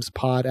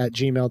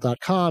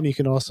geesebumpspod@gmail.com. You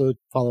can also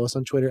follow us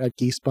on Twitter at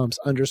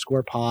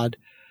geesebumps_pod,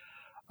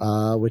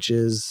 which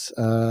is,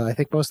 I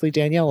think mostly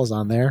Danielle is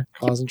on there,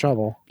 causing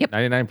trouble.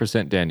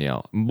 99%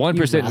 Danielle.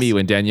 1% me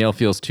when Danielle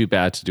feels too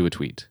bad to do a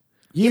tweet.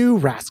 You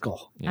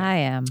rascal. Yeah. I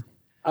am.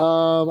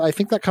 I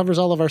think that covers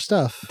all of our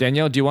stuff.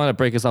 Danielle, do you want to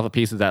break us off a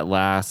piece of that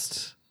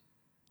last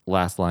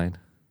line?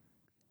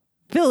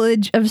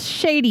 Village of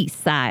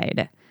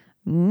Shadyside,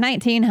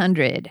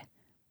 1900.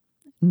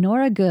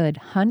 Nora Good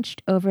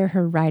hunched over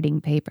her writing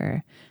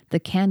paper, the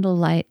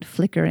candlelight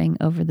flickering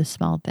over the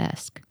small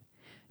desk.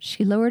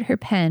 She lowered her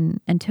pen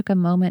and took a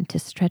moment to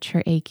stretch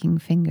her aching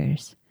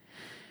fingers.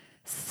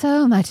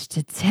 So much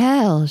to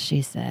tell,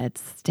 she said,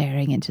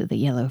 staring into the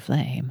yellow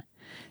flame.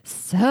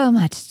 So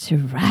much to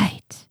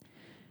write.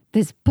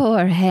 This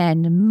poor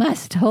hand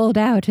must hold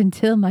out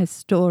until my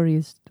story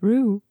is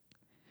through.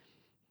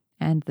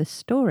 And the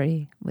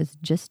story was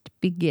just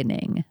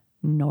beginning,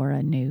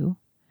 Nora knew.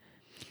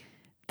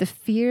 The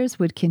Fears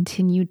would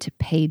continue to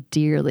pay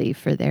dearly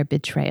for their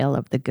betrayal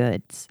of the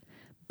Goods.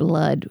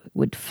 Blood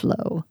would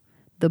flow,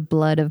 the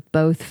blood of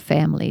both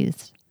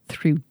families,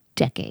 through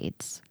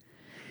decades.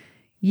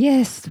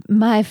 Yes,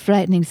 my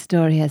frightening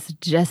story has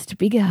just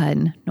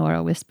begun,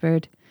 Nora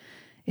whispered.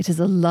 It is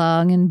a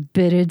long and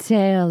bitter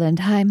tale,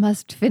 and I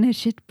must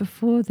finish it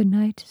before the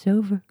night is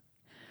over.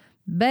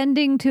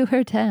 Bending to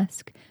her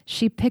task,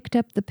 she picked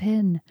up the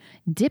pen,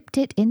 dipped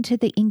it into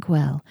the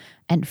inkwell,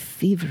 and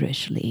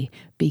feverishly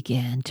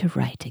began to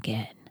write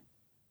again.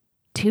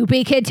 To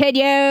be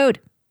continued! ...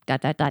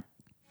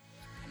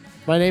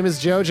 My name is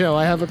JoJo.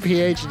 I have a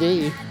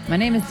PhD. My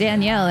name is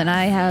Danielle, and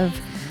I have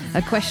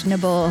a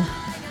questionable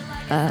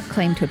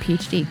claim to a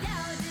PhD.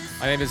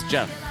 My name is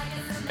Jeff,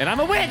 and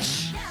I'm a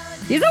witch!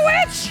 He's a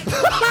witch!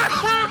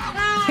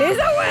 He's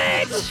a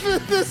witch!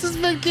 This has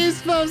been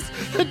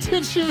Goosebumps, the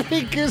Did You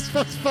Make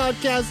Goosebumps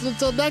podcast.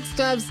 Until next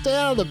time, stay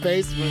out of the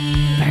basement.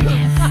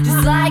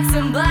 Just like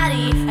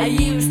somebody I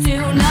used to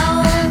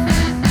know.